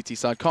for the CT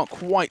side. Can't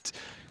quite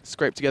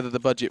scrape together the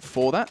budget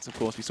for that. Of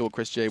course, we saw what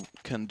Chris J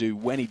can do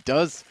when he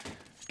does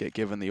get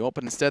given the AWP,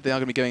 but instead they are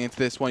going to be going into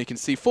this one. You can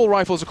see full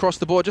rifles across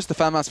the board, just the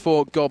FAMAS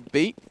for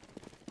Gobby.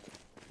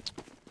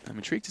 I'm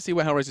intrigued to see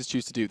where HellRaisers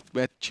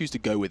choose to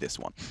go with this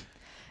one.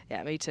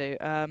 Yeah, me too.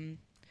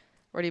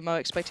 Already Mo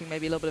expecting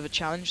maybe a little bit of a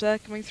challenge there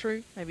coming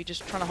through. Maybe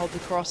just trying to hold the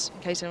cross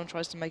in case anyone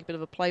tries to make a bit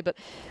of a play. But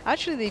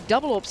actually the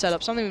double AWP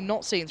setup, something we've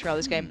not seen throughout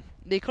this game.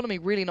 The economy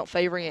really not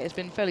favouring it. It's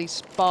been fairly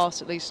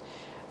sparse, at least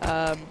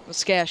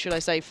scarce, should I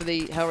say, for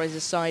the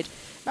HellRaisers side.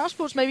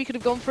 mousesports maybe could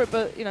have gone for it,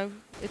 but you know,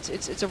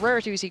 it's a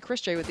rarity we see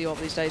Chris J with the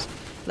AWP these days,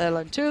 let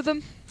alone 2 of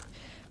them.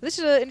 This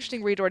is an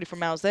interesting read already from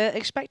Mouse. They're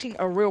expecting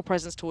a real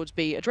presence towards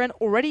B. Adren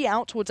already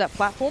out towards that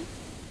platform.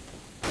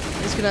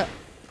 He's going to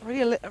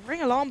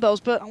ring alarm bells,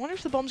 but I wonder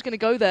if the bomb's going to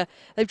go there.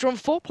 They've drawn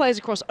 4 players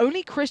across,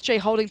 only Chris J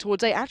holding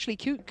towards A. Actually,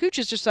 Cooch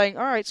is just saying,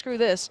 all right, screw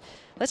this.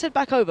 Let's head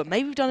back over.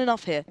 Maybe we've done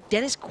enough here.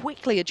 Dennis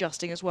quickly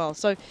adjusting as well.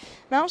 So,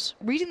 Mouse,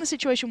 reading the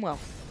situation well.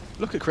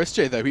 Look at Chris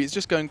J, though. He's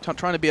just trying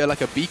to be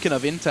like a beacon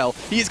of intel.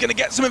 He's going to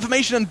get some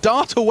information and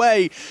dart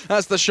away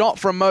as the shot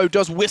from Mo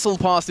does whistle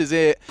past his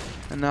ear.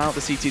 And now the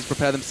CTs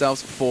prepare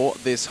themselves for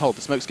this hold.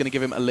 The smoke's going to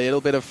give him a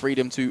little bit of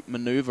freedom to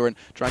maneuver and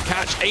try and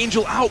catch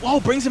Angel out. Oh,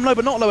 brings him low,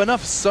 but not low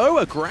enough. So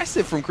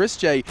aggressive from Chris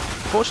J.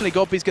 Fortunately,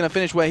 Godby's going to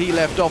finish where he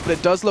left off, but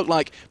it does look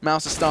like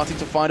Mouse is starting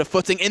to find a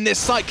footing in this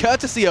site,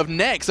 courtesy of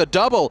Nex, a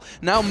double.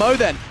 Now Mo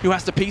then, who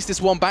has to piece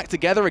this one back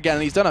together again,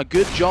 and he's done a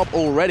good job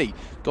already.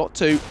 Got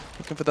 2,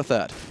 looking for the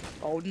 3rd.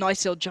 Oh,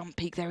 nice little jump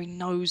peek there. He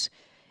knows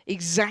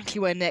exactly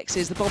where Nex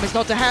is. The bomb is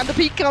not to hand. The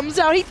peek comes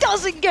out. He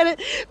doesn't get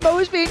it. Mo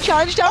is being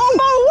challenged out.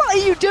 Mo, what are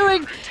you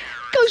doing?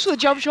 Goes for the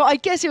jump shot. I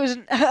guess it was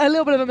a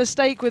little bit of a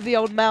mistake with the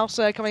old mouse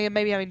coming in,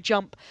 maybe having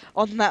jump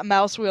on that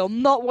mouse wheel.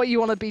 Not what you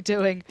want to be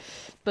doing.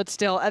 But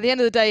still, at the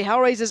end of the day,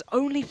 HellRaisers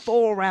only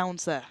 4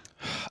 rounds there.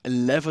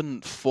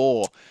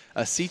 11-4.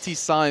 A CT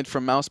side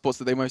from mousesports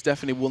that they most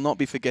definitely will not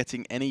be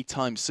forgetting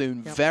anytime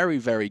soon. Yep. Very,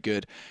 very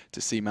good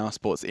to see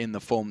mousesports in the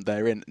form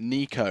they're in.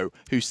 Nico,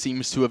 who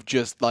seems to have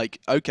just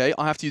like, okay,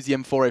 I have to use the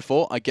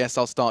M4A4. I guess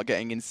I'll start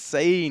getting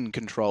insane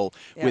control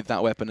with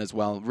that weapon as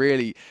well.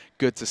 Really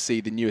good to see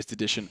the newest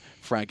edition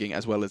fragging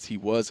as well as he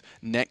was.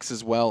 Nex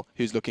as well,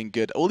 who's looking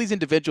good. All these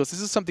individuals,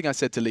 this is something I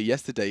said to Lee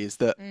yesterday, is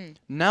that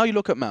now you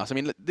look at Mouse. I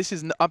mean, this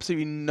is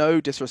absolutely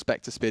no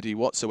disrespect to Spiddy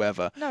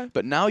whatsoever. No.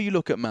 But now you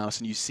look at Mouse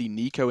and you see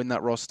Nico in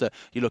that roster.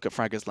 You look at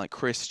fraggers like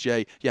Chris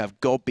J. You have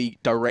Godby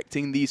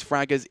directing these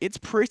fraggers. It's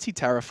pretty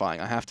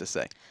terrifying, I have to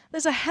say.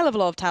 There's a hell of a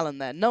lot of talent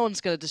there. No one's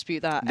going to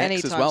dispute that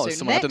anytime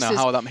soon. I don't know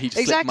how that he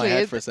just slipped my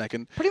head for a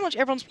second. Pretty much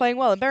everyone's playing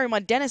well. And bear in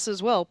mind, Dennis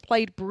as well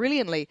played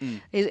brilliantly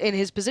in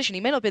his position. He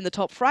may not have been the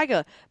top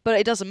fragger, but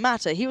it doesn't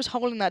matter. He was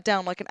holding that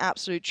down like an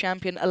absolute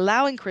champion,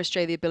 allowing Chris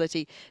J the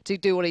ability to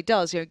do what he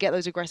does, get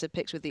those aggressive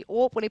picks with the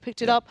AWP when he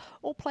picked it up,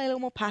 or play a little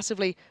more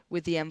passively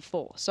with the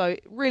M4. So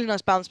really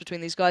nice balance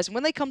between these guys. And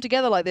when they come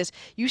together like this,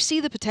 you see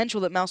the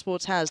potential that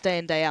mousesports has day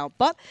in, day out.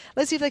 But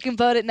let's see if they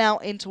convert it now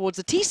in towards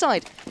the T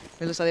side.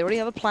 It looks like they already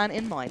have a plan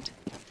in mind.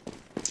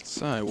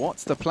 So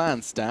what's the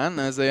plan, Stan?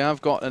 As they have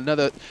got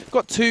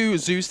 2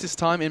 Zeus this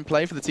time in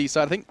play for the T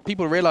side. I think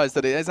people realize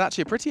that it is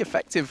actually a pretty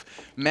effective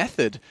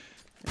method,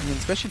 and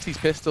especially these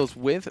pistols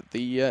with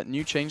the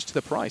new change to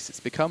the price. It's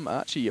become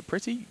actually a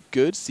pretty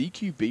good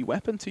CQB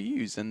weapon to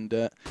use.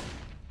 And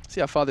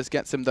see how far this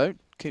gets him, though.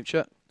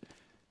 Kucha.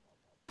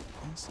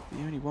 That's the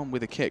only one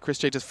with a kit. Chris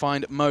J does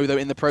find Mo, though,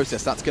 in the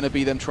process. That's going to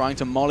be them trying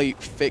to molly,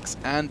 fix,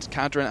 and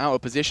Cadran out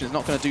of position. It's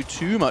not going to do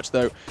too much,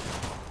 though.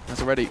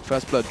 That's already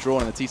first blood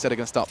drawn, and the T-set are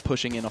going to start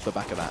pushing in off the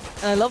back of that.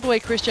 And I love the way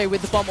Chris J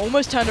with the bomb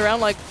almost turned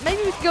around like,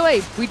 maybe we can go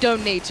A. We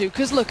don't need to,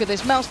 because look at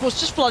this. mousesports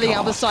just flooding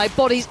out the side,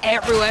 bodies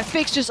everywhere.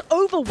 Fix just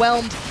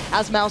overwhelmed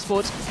as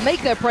mousesports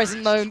make their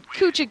presence known.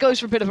 Kucha goes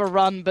for a bit of a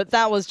run, but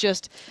that was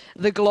just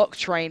the Glock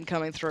train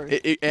coming through.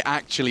 It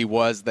actually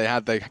was. They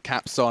had their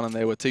caps on, and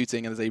they were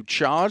tooting, and as they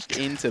charged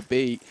into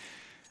B.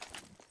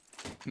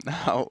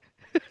 Now,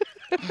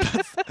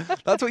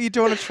 that's what you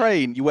do on a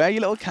train. You wear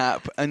your little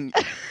cap, and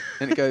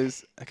it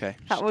goes, okay.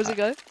 How does it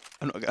go?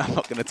 I'm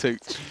not going to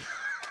toot.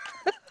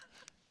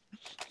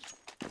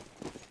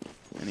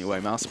 Anyway,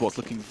 mousesports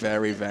looking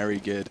very, very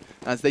good,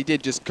 as they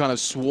did just kind of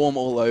swarm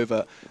all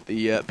over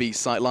the B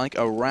site like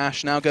a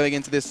rash. Now going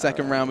into this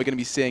second round, we're going to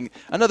be seeing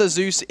another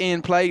Zeus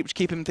in play, which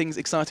keeping things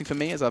exciting for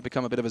me, as I've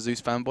become a bit of a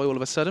Zeus fanboy all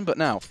of a sudden. But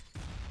now,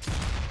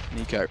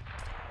 Nico.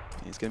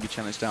 He's going to be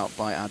challenged out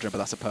by Adrian, but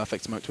that's a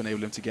perfect smoke to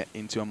enable him to get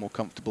into a more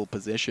comfortable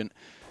position.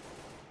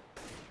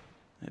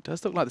 It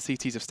does look like the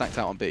CTs have stacked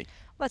out on B.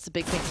 Well, that's the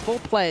big thing. 4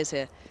 players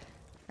here.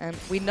 And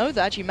we know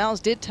that actually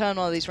Mouse did turn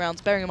one of these rounds,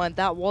 bearing in mind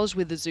that was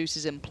with the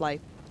Zeus's in play.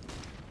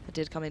 It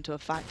did come into a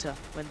factor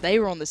when they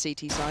were on the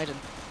CT side and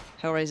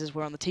HellRaisers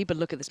were on the T, but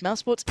look at this.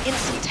 mousesports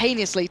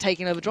instantaneously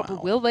taking over drop.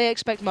 Wow. Will they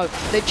expect Mo?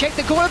 They've checked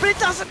the corner, but it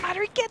doesn't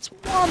matter. He gets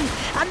one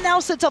and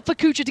now sets up for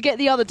Kucha to get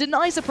the other.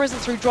 Denies the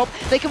presence through drop.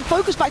 They can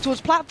focus back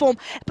towards platform,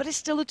 but it's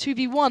still a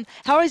 2v1.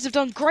 HellRaisers have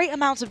done great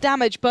amounts of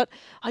damage, but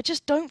I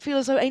just don't feel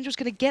as though Angel's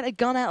going to get a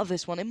gun out of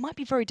this one. It might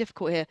be very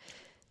difficult here.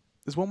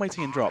 There's one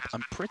waiting in drop.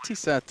 I'm pretty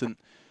certain.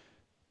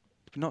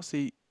 Did we not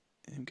see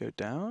him go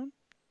down?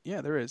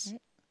 Yeah, there is.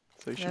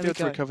 So he should be able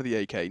to recover the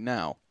AK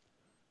now.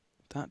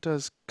 That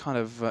does kind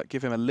of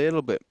give him a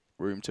little bit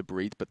room to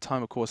breathe, but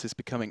time, of course, is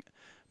becoming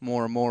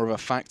more and more of a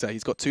factor.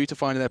 He's got 2 to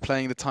find, and they're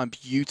playing the time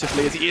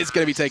beautifully, as he is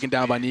going to be taken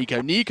down by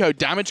Nico. Nico,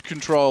 damage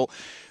control,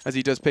 as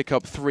he does pick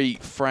up 3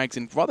 frags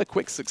in rather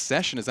quick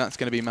succession, as that's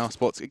going to be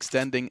mousesports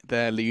extending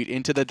their lead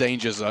into the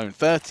danger zone.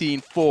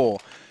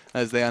 13-4,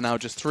 as they are now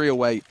just 3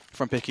 away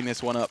from picking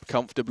this one up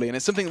comfortably. And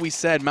it's something that we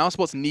said,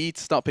 mousesports need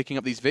to start picking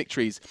up these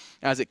victories,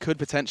 as it could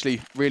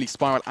potentially really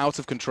spiral out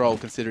of control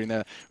considering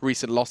their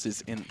recent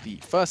losses in the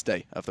first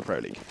day of the Pro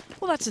League.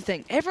 Well, that's the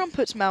thing. Everyone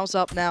puts Mouse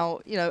up now,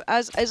 you know,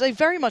 as a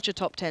very much a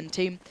top 10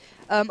 team.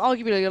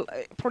 Arguably,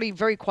 probably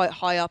very quite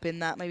high up in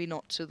that, maybe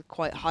not to the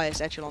quite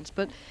highest echelons,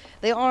 but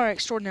they are an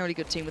extraordinarily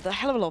good team with a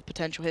hell of a lot of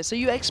potential here, so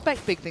you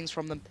expect big things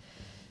from them.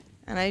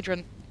 And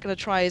Adrian going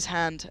to try his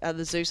hand at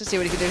the Zeus. Let's see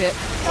what he can do here.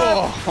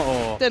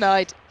 Oh!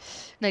 Denied.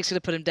 Nake's going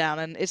to put him down,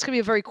 and it's going to be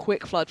a very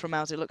quick flood from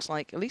Mouse, it looks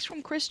like, at least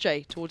from Chris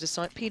J towards his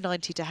side.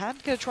 P90 to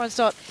hand. Going to try and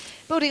start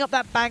building up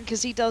that bank,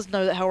 because he does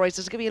know that HellRaisers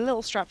is going to be a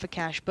little strapped for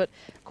cash, but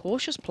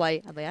cautious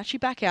play, and they actually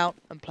back out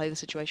and play the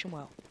situation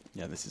well.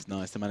 Yeah, this is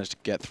nice. They managed to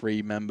get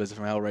 3 members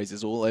from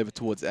HellRaisers all over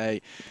towards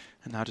A,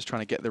 and now just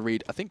trying to get the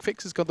read. I think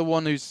Fix has got the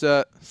one who's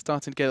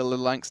starting to get a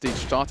little angsty,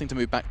 starting to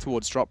move back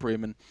towards drop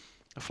room, and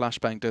a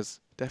flashbang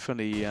does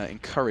definitely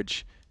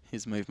encourage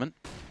his movement.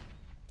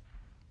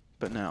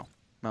 But now,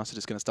 Mouse are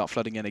just going to start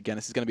flooding in again.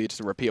 This is going to be just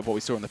a repeat of what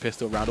we saw in the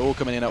pistol round, all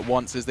coming in at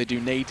once as they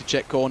do need to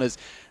check corners.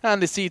 And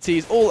the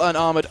CT's all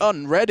unarmored,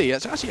 unready.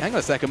 Actually, hang on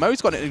a second.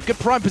 Mo's got it in a good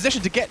prime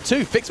position to get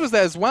 2. Fix was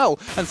there as well.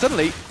 And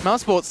suddenly,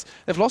 mousesports,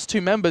 they've lost 2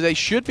 members. They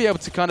should be able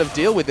to kind of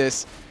deal with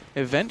this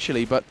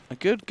eventually, but a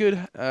good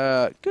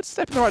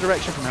step in the right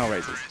direction from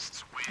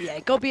HellRaisers.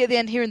 Yeah, Gobby at the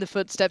end, hearing the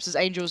footsteps as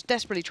Angel's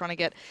desperately trying to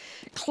get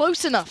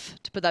close enough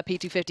to put that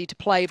P250 to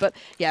play. But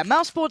yeah,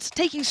 mousesports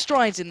taking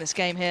strides in this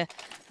game here,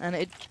 and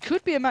it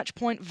could be a match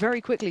point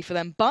very quickly for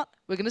them. But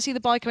we're going to see the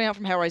buy coming out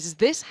from HellRaisers.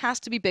 This has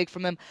to be big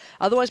from them,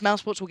 otherwise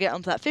mousesports will get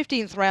onto that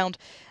 15th round.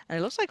 And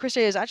it looks like Chris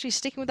J is actually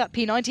sticking with that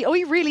P90. Are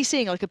we really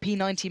seeing like a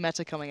P90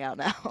 meta coming out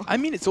now? I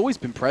mean, it's always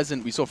been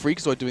present. We saw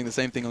Freakazoid doing the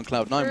same thing on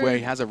Cloud9, where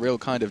he has a real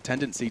kind of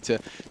tendency to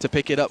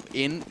pick it up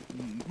in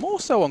more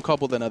so on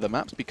Cobble than other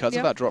maps because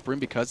of that drop room,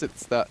 because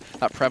it's that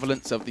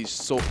prevalence of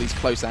these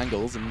close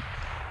angles. And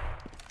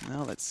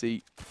now let's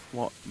see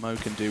what Mo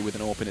can do with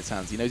an AWP in his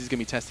hands. He knows he's going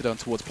to be tested on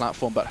towards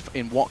platform, but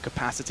in what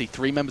capacity?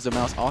 3 members of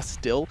Mouse are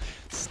still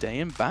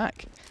staying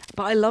back.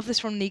 But I love this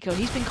from Nico.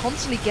 He's been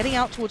constantly getting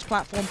out towards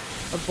platform,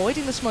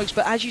 avoiding the smokes.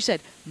 But as you said,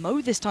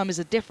 Mo this time is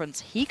a difference.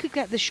 He could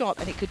get the shot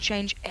and it could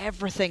change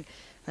everything.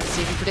 Let's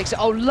see if he predicts it.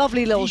 Oh,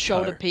 lovely little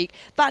shoulder peek.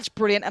 That's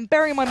brilliant. And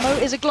bearing in mind, Mo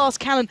is a glass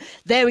cannon.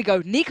 There we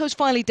go. Nico's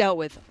finally dealt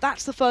with.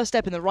 That's the first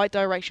step in the right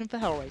direction for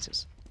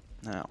HellRaisers.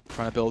 Now,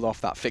 trying to build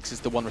off that. Fix is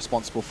the one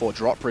responsible for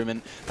drop room,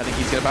 and I think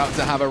he's about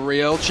to have a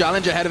real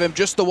challenge ahead of him.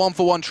 Just the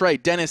 1-for-1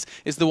 trade. Dennis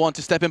is the one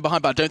to step in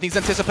behind, but I don't think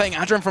he's anticipating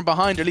Adrian from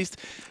behind. At least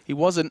he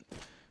wasn't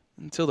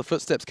until the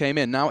footsteps came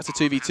in. Now it's a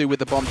 2v2 with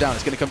the bomb down.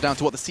 It's going to come down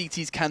to what the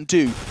CTs can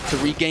do to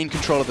regain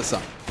control of the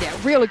site. Yeah,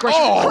 real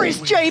aggression. Oh, Chris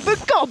J,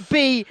 but God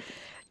be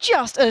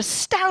just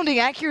astounding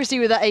accuracy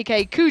with that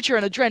AK. Kucha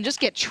and Adren just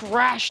get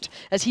trashed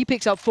as he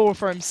picks up 4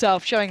 for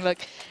himself, showing, look,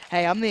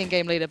 hey, I'm the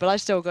in-game leader, but I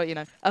still got, you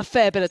know, a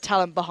fair bit of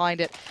talent behind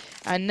it.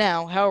 And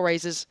now,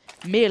 HellRaisers,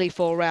 merely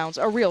 4 rounds,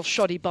 a real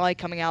shoddy buy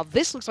coming out.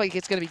 This looks like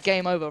it's going to be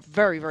game over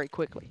very, very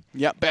quickly.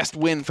 Yeah, best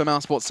win for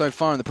mousesports so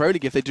far in the Pro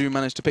League if they do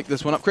manage to pick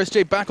this one up. Chris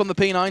J back on the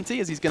P90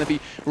 as he's going to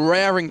be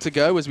raring to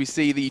go as we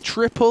see the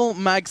triple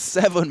Mag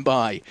 7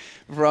 buy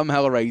from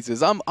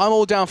HellRaisers. I'm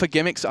all down for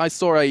gimmicks. I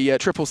saw a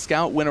triple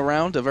scout win a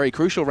round, a very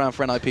crucial round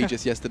for NIP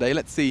just yesterday.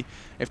 Let's see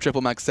if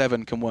triple Mag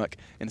 7 can work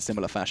in a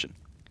similar fashion.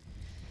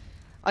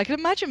 I can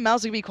imagine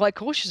Mouse going to be quite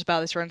cautious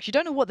about this round because you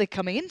don't know what they're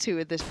coming into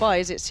with this buy.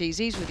 Is it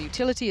CZs with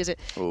utility? Is it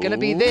going to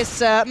be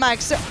this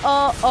Max?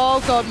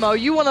 Oh God, Mo,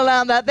 you want to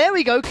land that. There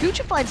we go.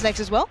 Kucha finds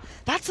next as well.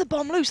 That's the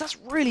bomb loose. That's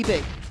really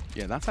big.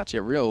 Yeah, that's actually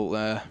a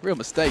real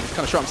mistake. He's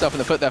kind of shot himself in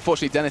the foot there.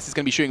 Fortunately, Dennis is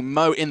going to be shooting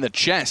Mo in the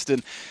chest.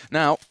 And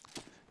now,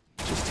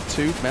 just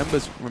 2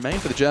 members remain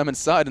for the German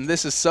side. And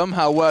this has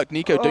somehow worked.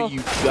 Nico, don't you...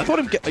 I thought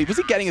was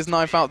he getting his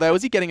knife out there?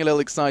 Was he getting a little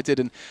excited?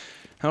 And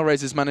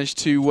HellRaisers managed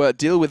to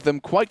deal with them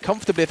quite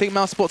comfortably. I think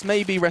mousesports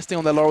may be resting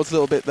on their laurels a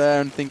little bit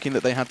there and thinking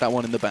that they had that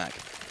one in the bag.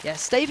 Yeah,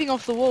 staving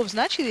off the wolves. And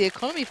actually, the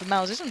economy for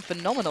Mouse isn't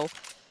phenomenal.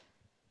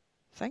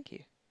 Thank you.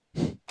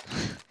 It's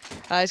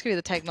going to be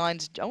the Tech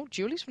 9s. Oh,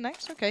 Julies from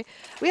next? Okay.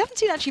 We haven't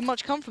seen actually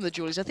much come from the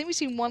Julies. I think we've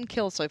seen 1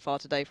 kill so far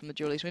today from the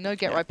Julies. We know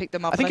Get Right picked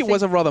them up. I think it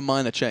was a rather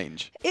minor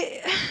change.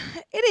 It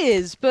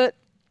is, but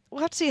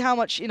we'll have to see how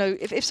much, you know,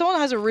 if someone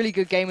has a really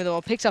good game with them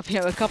or picks up, you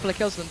know, a couple of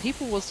kills with them,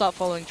 people will start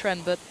following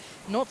trend, but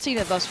not seen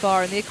it thus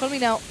far. And the economy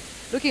now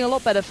looking a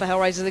lot better for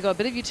HellRaisers. They've got a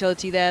bit of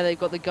utility there. They've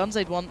got the guns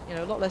they'd want, you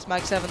know, a lot less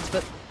Mag 7s,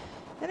 but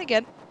then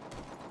again,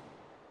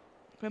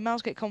 when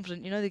Mouse get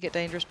confident, you know they get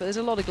dangerous, but there's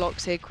a lot of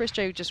Glocks here. Chris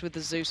J just with the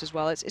Zeus as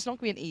well. It's not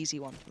going to be an easy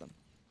one for them.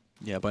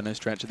 Yeah, by no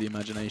stretch of the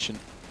imagination.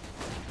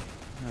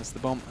 As the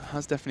bomb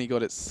has definitely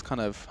got its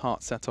kind of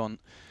heart set on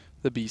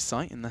the B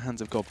site in the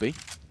hands of God B.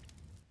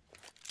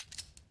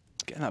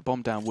 Getting that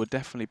bomb down would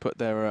definitely put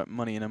their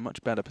money in a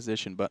much better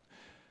position, but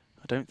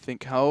I don't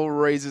think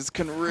HellRaisers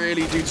can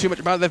really do too much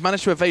about it. They've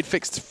managed to evade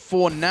Fixed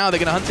for now. They're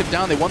going to hunt him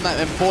down. They want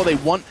that M4. They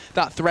want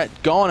that threat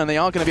gone, and they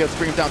are going to be able to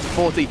bring him down to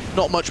 40.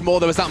 Not much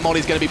more, though, as that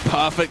molly's going to be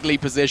perfectly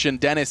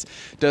positioned. Dennis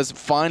does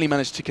finally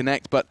manage to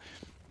connect, but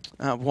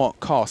at what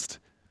cost?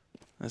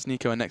 as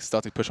Nico and Next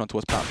starting to push on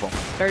towards platform.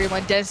 Bear in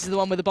mind, Dennis is the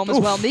one with the bomb as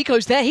well.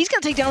 Nico's there. He's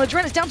going to take down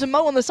Adren. It's down to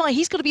Mo on the side.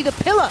 He's going to be the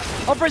pillar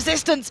of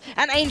resistance.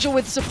 And Angel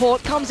with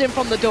support comes in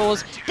from the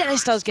doors.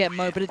 Dennis does get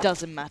Mo, but it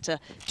doesn't matter.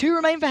 2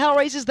 remain for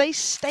HellRaisers. They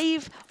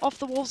stave off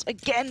the walls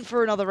again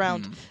for another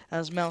round.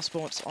 As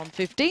mousesports on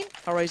 15,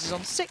 HellRaisers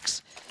on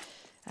 6.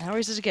 And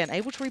HellRaisers again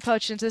able to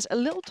repurchase into this. A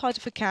little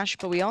tighter for cash,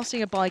 but we are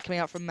seeing a buy coming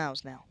out from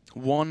Mouse now.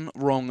 One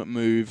wrong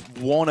move,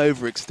 one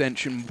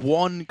overextension,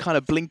 one kind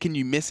of blink and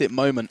you miss it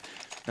moment.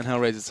 And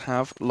HellRaisers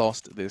have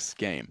lost this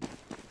game.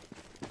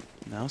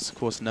 Now, of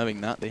course,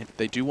 knowing that,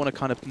 they do want to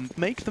kind of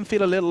make them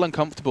feel a little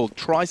uncomfortable,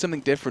 try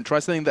something different, try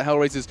something that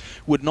HellRaisers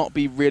would not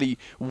be really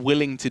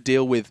willing to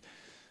deal with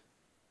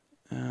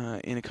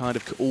in a kind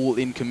of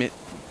all-in commitment.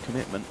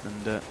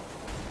 And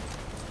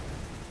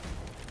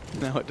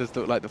now it does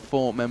look like the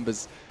 4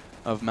 members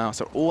of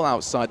Mouse are all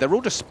outside. They're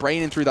all just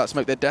spraying in through that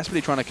smoke. They're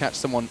desperately trying to catch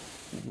someone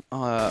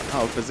out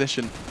of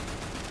position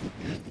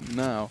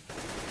now.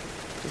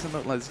 Doesn't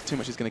look like too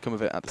much is going to come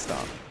of it at the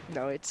start.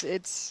 No,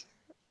 it's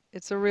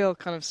a real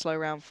kind of slow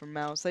round from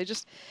Mouse. They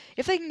just,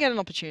 if they can get an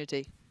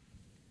opportunity,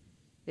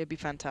 it'd be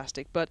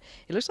fantastic. But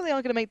it looks like they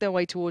are going to make their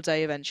way towards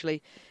A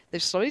eventually.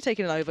 They've slowly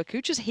taken it over.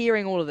 Kucha's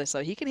hearing all of this,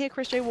 though. He can hear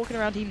Chris J walking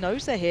around. He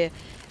knows they're here.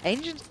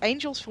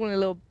 Angel's falling a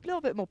little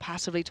bit more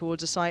passively towards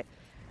the site.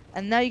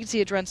 And now you can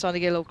see Adren starting to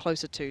get a little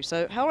closer too.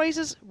 So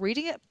HellRaisers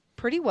reading it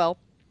pretty well.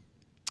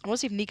 I want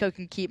to see if Nico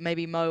can keep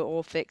maybe Mo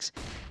or Fix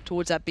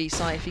towards that B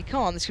site. If he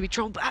can't, this could be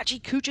trouble. But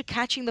actually, Kucha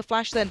catching the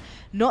flash then,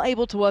 not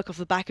able to work off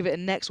the back of it,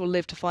 and Next will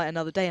live to fight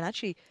another day. And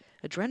actually,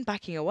 Adren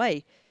backing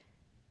away.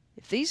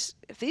 If these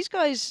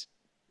guys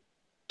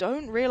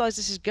don't realize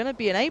this is going to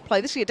be an A play,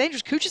 this could get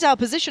dangerous. Kucha's out of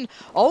position.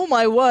 Oh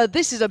my word,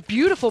 this is a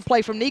beautiful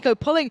play from Nico,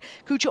 pulling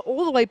Kucha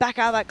all the way back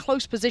out of that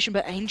close position,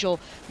 but Angel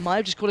might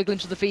have just caught a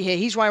glimpse of the feet here.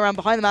 He's right around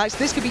behind the Alex.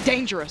 This could be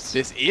dangerous.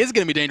 This is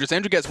going to be dangerous.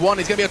 Angel gets 1.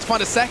 He's going to be able to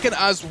find a 2nd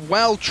as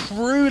well.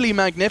 Truly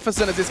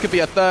magnificent, as this could be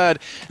a 3rd,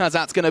 as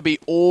that's going to be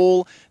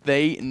all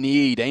they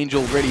need.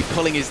 Angel really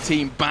pulling his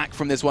team back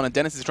from this one, and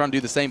Dennis is trying to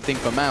do the same thing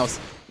for Mouse,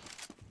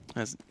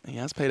 as he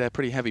has paid a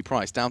pretty heavy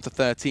price, down to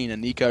 13, and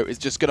Nico is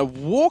just going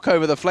to walk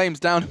over the flames,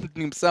 down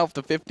himself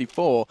to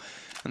 54,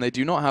 and they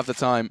do not have the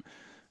time,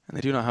 and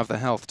they do not have the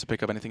health to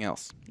pick up anything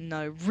else.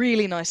 No,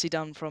 really nicely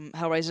done from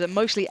HellRaisers, and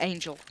mostly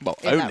Angel. Well,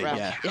 in that round.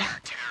 Yeah.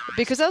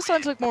 Because that was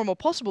starting to look more and more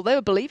possible. They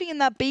were believing in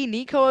that B.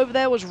 Nico over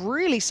there was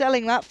really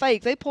selling that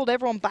fake. They pulled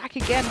everyone back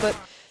again, but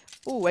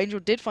Angel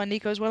did find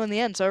Nico as well in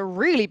the end, so a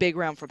really big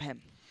round from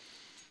him.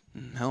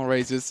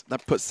 HellRaisers,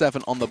 that puts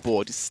 7 on the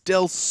board. It's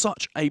still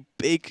such a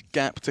big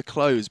gap to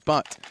close,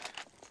 but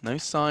no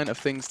sign of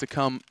things to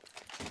come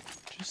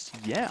just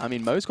yet. I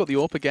mean, Mo's got the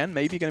AWP again.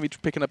 Maybe you're going to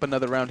be picking up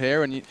another round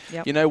here, and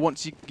you know,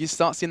 once you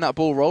start seeing that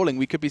ball rolling,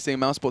 we could be seeing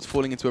mousesports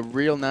falling into a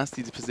real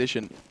nasty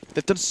position.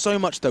 They've done so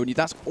much, though, and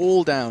that's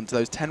all down to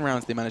those 10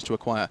 rounds they managed to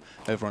acquire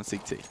over on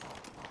CT.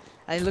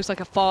 And it looks like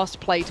a fast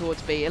play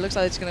towards B. It looks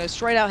like it's going to go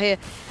straight out here.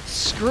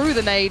 Screw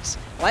the nades.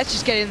 Let's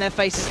just get in their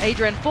faces.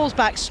 Adrian falls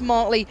back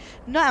smartly,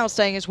 not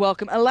outstaying his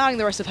welcome, allowing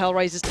the rest of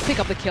HellRaisers to pick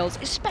up the kills,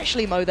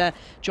 especially Mo there,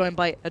 joined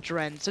by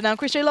Adren. So now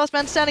Chris J, last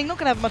man standing, not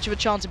going to have much of a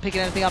chance of picking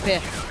anything up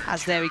here,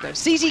 as there we go.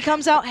 CT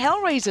comes out,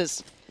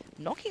 HellRaisers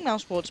knocking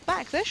mousesports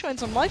back. They're showing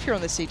some life here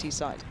on this CT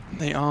side.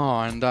 They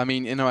are, and I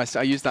mean, you know,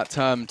 I used that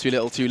term too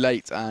little too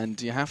late,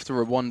 and you have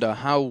to wonder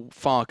how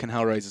far can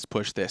HellRaisers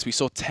push this. We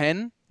saw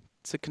 10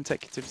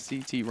 consecutive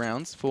CT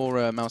rounds for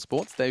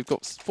mousesports. They've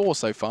got 4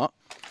 so far.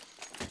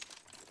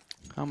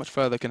 How much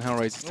further can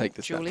HellRaisers take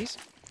this? Julies.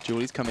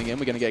 Julies coming in.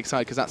 We're going to get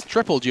excited because that's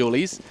triple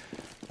Julies.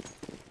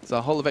 There's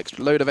a whole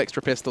load of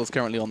extra pistols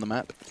currently on the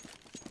map.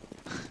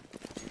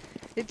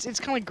 It's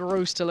kind of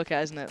gross to look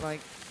at, isn't it?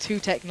 Like 2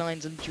 Tech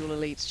 9s and dual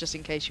elites, just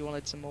in case you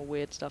wanted some more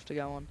weird stuff to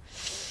go on.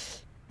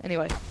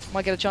 Anyway,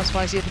 might get a chance to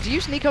finally see it. But to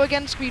use Nico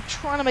again, just be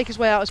trying to make his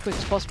way out as quick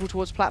as possible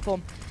towards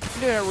platform.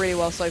 He's doing it really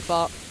well so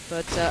far,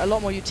 but a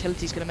lot more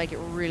utility is going to make it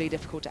really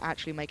difficult to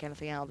actually make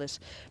anything out of this.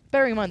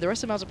 Bearing in mind, the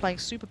rest of the Mouse are playing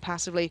super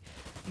passively.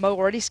 Mo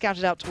already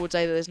scouted out towards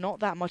A that there's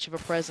not that much of a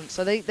presence,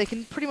 so they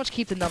can pretty much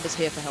keep the numbers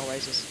here for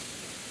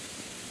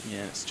HellRaisers.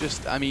 Yeah, it's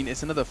just, I mean,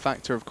 it's another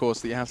factor, of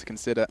course, that you have to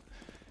consider,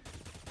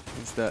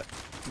 is that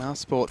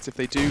mousesports, if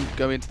they do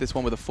go into this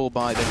one with a full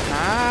buy, they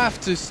have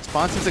to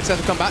find some success.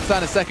 We'll come back to that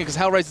in a second, because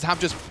HellRaisers have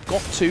just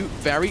got 2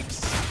 very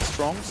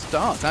strong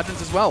starts.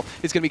 Adrens as well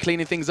is going to be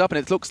cleaning things up, and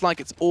it looks like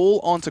it's all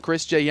onto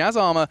Chris J. He has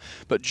armor,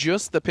 but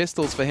just the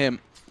pistols for him.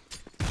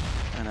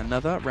 And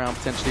another round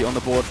potentially on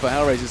the board for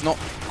HellRaisers. Not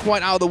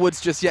quite out of the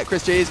woods just yet.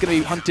 Chris J. is going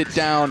to be hunted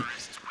down,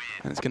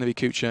 and it's going to be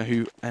Kucha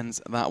who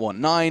ends that one.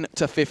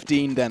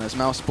 9-15 then, as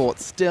mousesports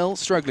still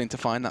struggling to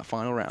find that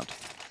final round.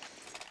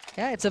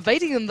 Yeah, it's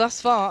evading them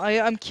thus far.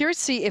 I'm curious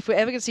to see if we're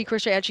ever going to see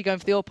Chris J actually going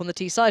for the AWP on the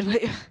T side.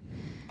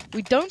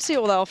 We don't see it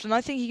all that often.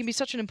 I think he can be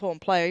such an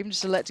important player, even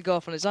just to let it go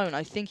off on his own.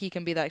 I think he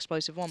can be that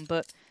explosive one,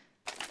 but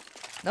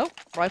nope,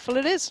 rifle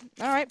it is.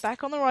 All right,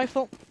 back on the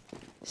rifle.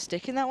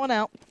 Sticking that one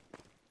out.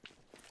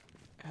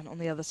 And on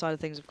the other side of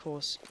things, of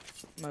course,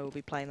 Mo will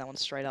be playing that one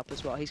straight up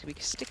as well. He's going to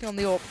be sticking on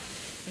the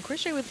AWP. And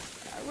Chris J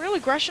with real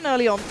aggression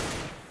early on.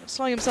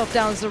 slowing himself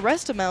down as the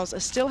rest of Mouse are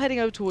still heading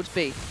over towards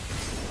B.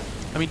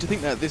 I mean, do you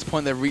think that at this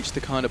point they've reached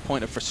the kind of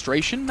point of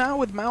frustration now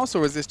with Mouse,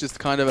 or is this just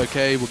kind of,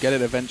 okay, we'll get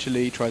it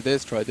eventually, try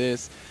this, try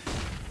this?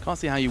 Can't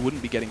see how you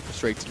wouldn't be getting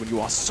frustrated when you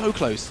are so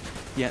close,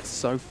 yet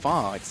so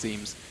far, it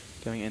seems,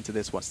 going into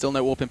this one. Still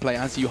no AWP in play,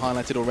 as you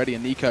highlighted already,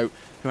 and Nico,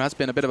 who has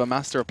been a bit of a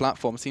master of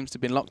platform, seems to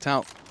have been locked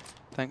out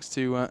thanks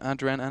to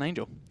Adrian and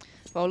Angel.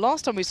 Well,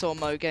 last time we saw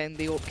Mo getting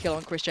the AWP kill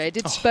on Chris J, it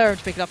did spur him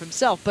to pick it up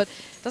himself, but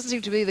doesn't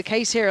seem to be the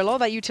case here. A lot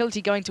of that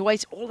utility going to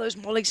waste, all those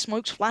molly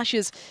smokes,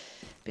 flashes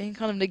being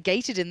kind of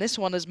negated in this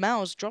one as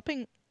Mao's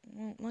dropping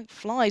like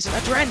flies. And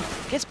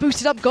Adren gets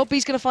boosted up.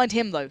 Godby's going to find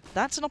him, though.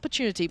 That's an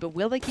opportunity, but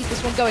will they keep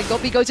this one going?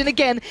 Godby goes in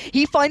again.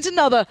 He finds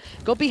another.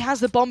 Godby has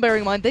the bomb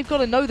bearing mine. They've got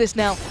to know this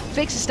now.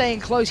 Fix is staying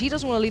close. He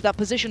doesn't want to leave that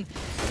position.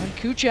 And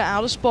Kucha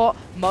out of spot.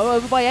 Mo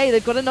over by A.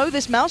 They've got to know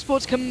this.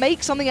 mousesports can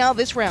make something out of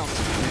this round.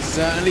 It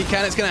certainly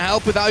can. It's going to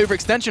help with that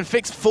overextension.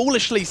 Fix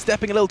foolishly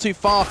stepping a little too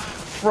far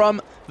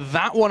from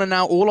that one, and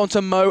now all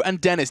onto Mo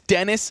and Dennis.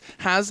 Dennis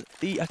has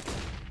the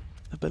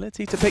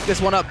ability to pick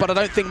this one up, but I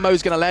don't think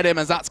Mo's going to let him,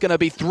 as that's going to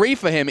be 3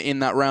 for him in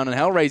that round. And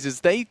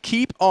HellRaisers, they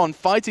keep on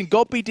fighting.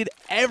 Godby did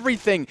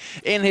everything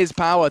in his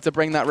power to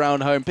bring that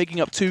round home, picking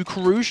up 2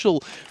 crucial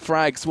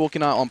frags,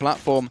 walking out on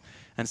platform,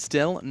 and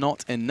still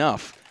not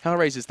enough.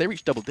 HellRaisers, they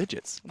reached double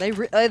digits.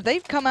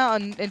 They've come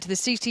out into the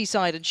CT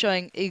side and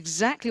showing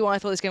exactly why I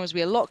thought this game was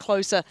going to be a lot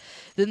closer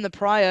than the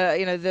prior,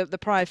 the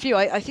prior few.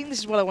 I think this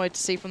is what I wanted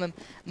to see from them.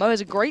 Mo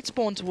has a great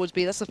spawn towards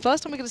B. That's the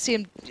first time we're going to see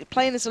him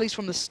playing this, at least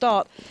from the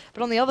start.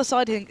 But on the other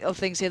side of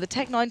things here, the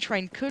Tech-9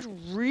 train could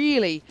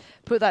really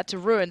put that to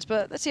ruins.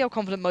 But let's see how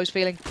confident Mo's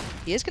feeling.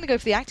 He is going to go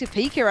for the active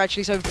peek here,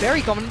 actually, so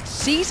very confident.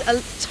 Sees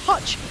a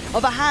touch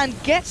of a hand,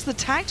 gets the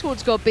tag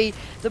towards Godby.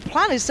 The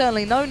plan is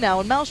certainly known now,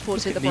 and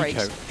mousesports hit the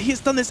brakes. He has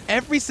done this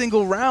every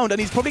single round, and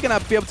he's probably going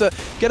to be able to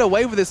get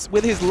away with this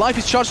with his life.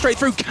 He's charged straight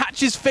through,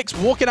 catches Fix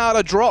walking out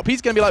a drop.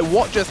 He's going to be like,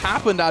 what just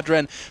happened,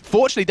 Adren?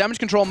 Fortunately, damage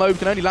control mode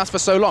can only last for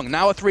so long.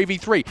 Now a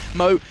 3v3.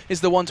 Mo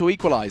is the one to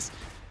equalize.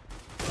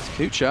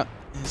 Kucha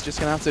is just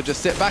going to have to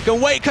just sit back and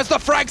wait, because the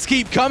frags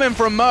keep coming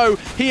from Mo.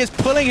 He is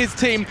pulling his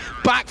team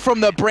back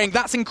from the brink.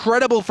 That's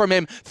incredible from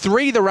him.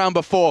 3 the round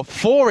before,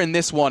 4 in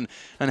this one.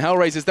 And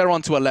HellRaisers, they're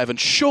on to 11.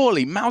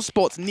 Surely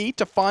mousesports need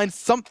to find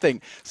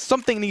something.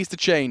 Something needs to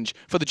change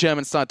for the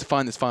German side to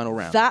find this final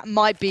round. That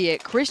might be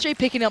it. Chris J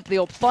picking up the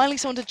AWP. Finally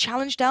someone to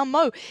challenge down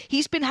Mo.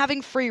 He's been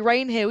having free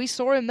reign here. We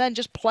saw him then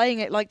just playing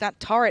it like that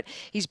turret.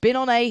 He's been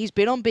on A, he's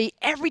been on B.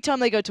 Every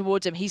time they go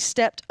towards him, he's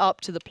stepped up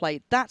to the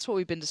plate. That's what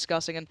we've been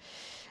discussing. And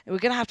we're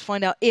going to have to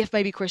find out if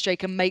maybe Chris J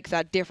can make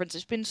that difference.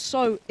 It's been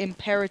so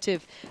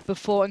imperative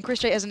before, and Chris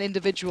J as an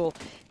individual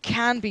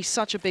can be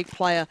such a big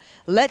player.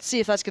 Let's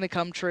see if that's going to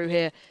come true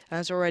here.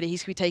 As already,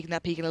 he's going to be taking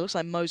that peek, and it looks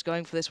like Mo's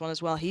going for this one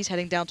as well. He's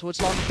heading down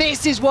towards long.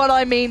 This is what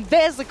I mean.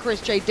 There's the Chris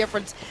J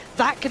difference.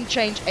 That can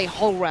change a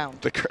whole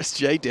round. The Chris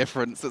J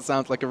difference. That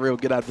sounds like a real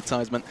good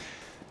advertisement.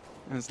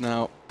 As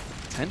now,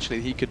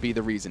 potentially, he could be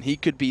the reason. He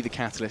could be the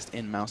catalyst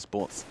in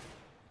mousesports.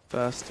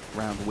 First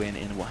round win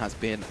in what has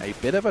been a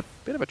bit of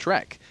a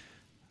trek.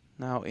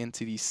 Now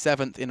into the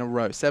 7th in a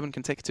row. 7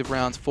 consecutive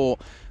rounds for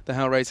the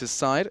HellRaisers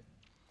side.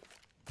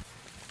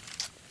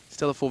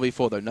 Still a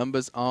 4v4 though.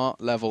 Numbers are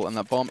level, and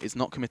that bomb is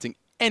not committing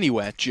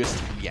anywhere just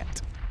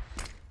yet.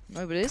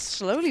 No, but it is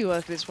slowly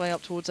working its way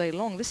up towards A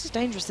long. This is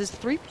dangerous. There's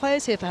 3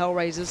 players here for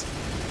HellRaisers.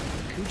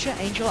 Kucha,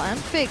 Angel, and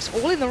Fix,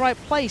 all in the right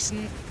place.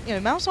 And,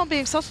 Mouse aren't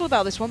being subtle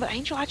about this one, but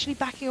Angel actually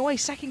backing away,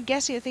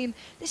 second-guessing it, thinking,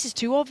 this is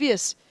too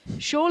obvious.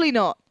 Surely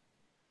not.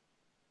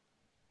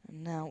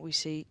 And now we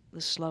see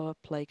the slower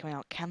play coming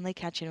out. Can they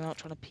catch anyone out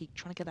trying to peek,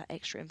 trying to get that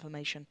extra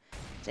information?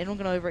 Is anyone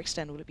going to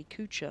overextend? Will it be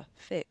Kucha,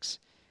 Fix?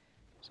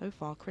 So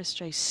far, Chris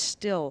J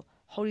still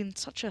holding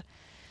such a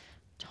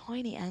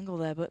tiny angle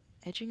there, but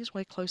edging his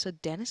way closer.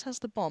 Dennis has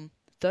the bomb.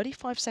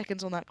 35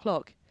 seconds on that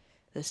clock.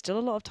 There's still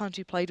a lot of time to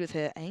be played with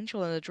here.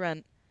 Angel and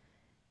Adrent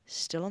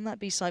still on that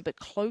B side, but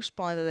close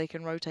by that they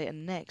can rotate.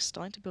 And next,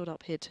 starting to build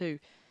up here too.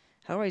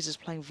 HellRaisers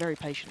playing very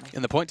patiently.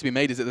 And the point to be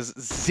made is that there's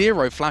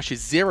 0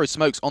 flashes, 0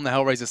 smokes on the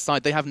HellRaisers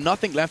side. They have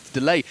nothing left to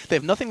delay. They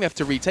have nothing left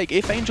to retake.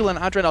 If Angel and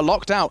Adren are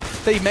locked out,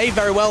 they may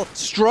very well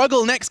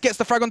struggle. Next gets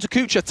the frag onto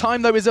Kucha.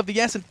 Time, though, is of the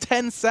essence.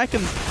 10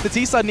 seconds. The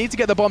T-side need to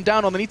get the bomb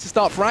down, or they need to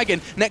start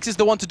fragging. Next is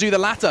the one to do the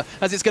latter,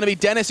 as it's going to be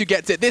Dennis who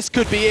gets it. This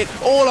could be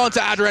it. All onto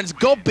Adren's.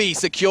 Godby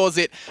secures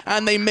it,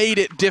 and they made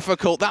it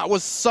difficult. That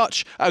was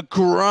such a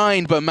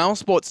grind, but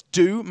mousesports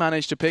do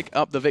manage to pick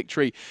up the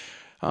victory.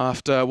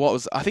 After what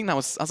was, I think that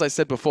was, as I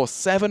said before,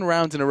 7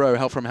 rounds in a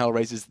row from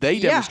HellRaisers. They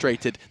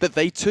demonstrated that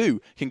they too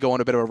can go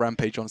on a bit of a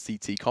rampage on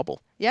CT Cbble.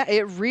 Yeah,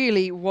 it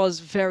really was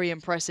very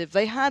impressive.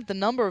 They had the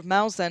number of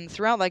mouths then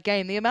throughout that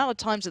game. The amount of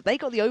times that they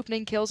got the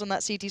opening kills on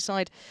that CT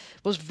side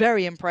was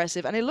very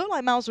impressive. And it looked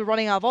like mouths were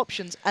running out of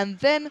options. And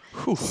then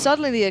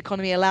suddenly the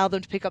economy allowed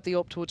them to pick up the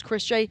AWP towards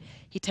Chris J.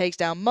 He takes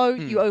down Mo.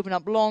 You open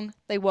up long.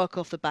 They work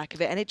off the back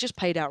of it. And it just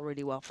paid out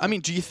really well. I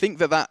mean, do you think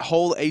that that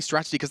whole A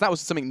strategy, because that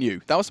was something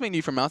new. That was something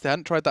new from Mouth. They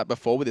hadn't tried that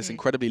before with this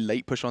incredibly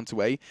late push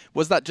onto A.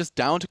 Was that just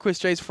down to Chris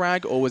J's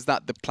frag, or was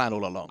that the plan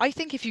all along? I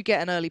think if you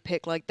get an early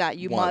pick like that,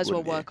 you might as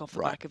well work off the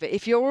back back of it.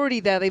 If you're already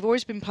there, they've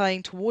always been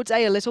playing towards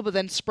A a little, but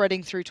then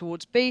spreading through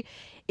towards B.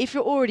 If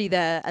you're already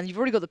there and you've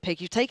already got the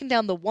pick, you've taken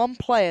down the one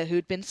player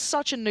who'd been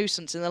such a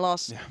nuisance in the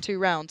last 2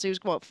 rounds. He was,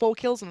 what, 4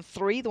 kills and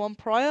 3 the one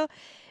prior?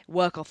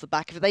 Work off the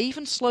back of it. They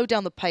even slow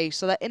down the pace,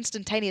 so that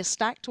instantaneous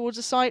stack towards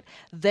the site,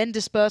 then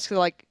disperse,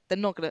 because they're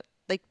not going to...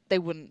 They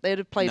wouldn't. They'd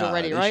have played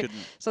already, right? Shouldn't.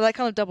 So that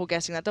kind of double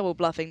guessing, that double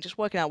bluffing, just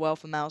working out well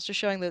for Mouse, just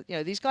showing that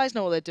these guys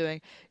know what they're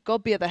doing.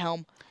 God be at the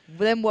helm,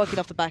 then working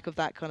off the back of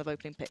that kind of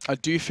opening pick. I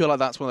do feel like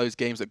that's one of those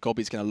games that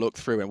Gobby's going to look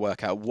through and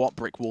work out what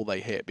brick wall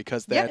they hit,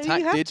 because their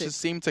attack did just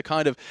seem to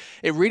kind of,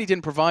 it really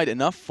didn't provide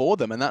enough for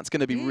them, and that's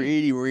going to be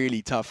really,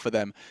 really tough for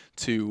them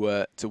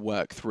to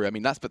work through. I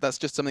mean, that's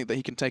just something that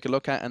he can take a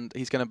look at, and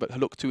he's going to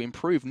look to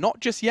improve. Not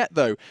just yet,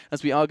 though,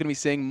 as we are going to be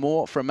seeing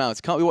more from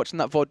Mouse. Can't be watching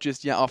that VOD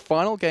just yet. Our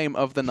final game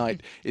of the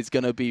night is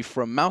going to be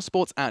from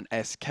mousesports and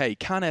SK.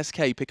 Can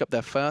SK pick up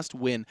their first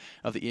win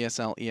of the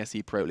ESL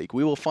ESE Pro League?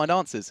 We will find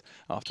answers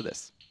after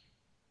this.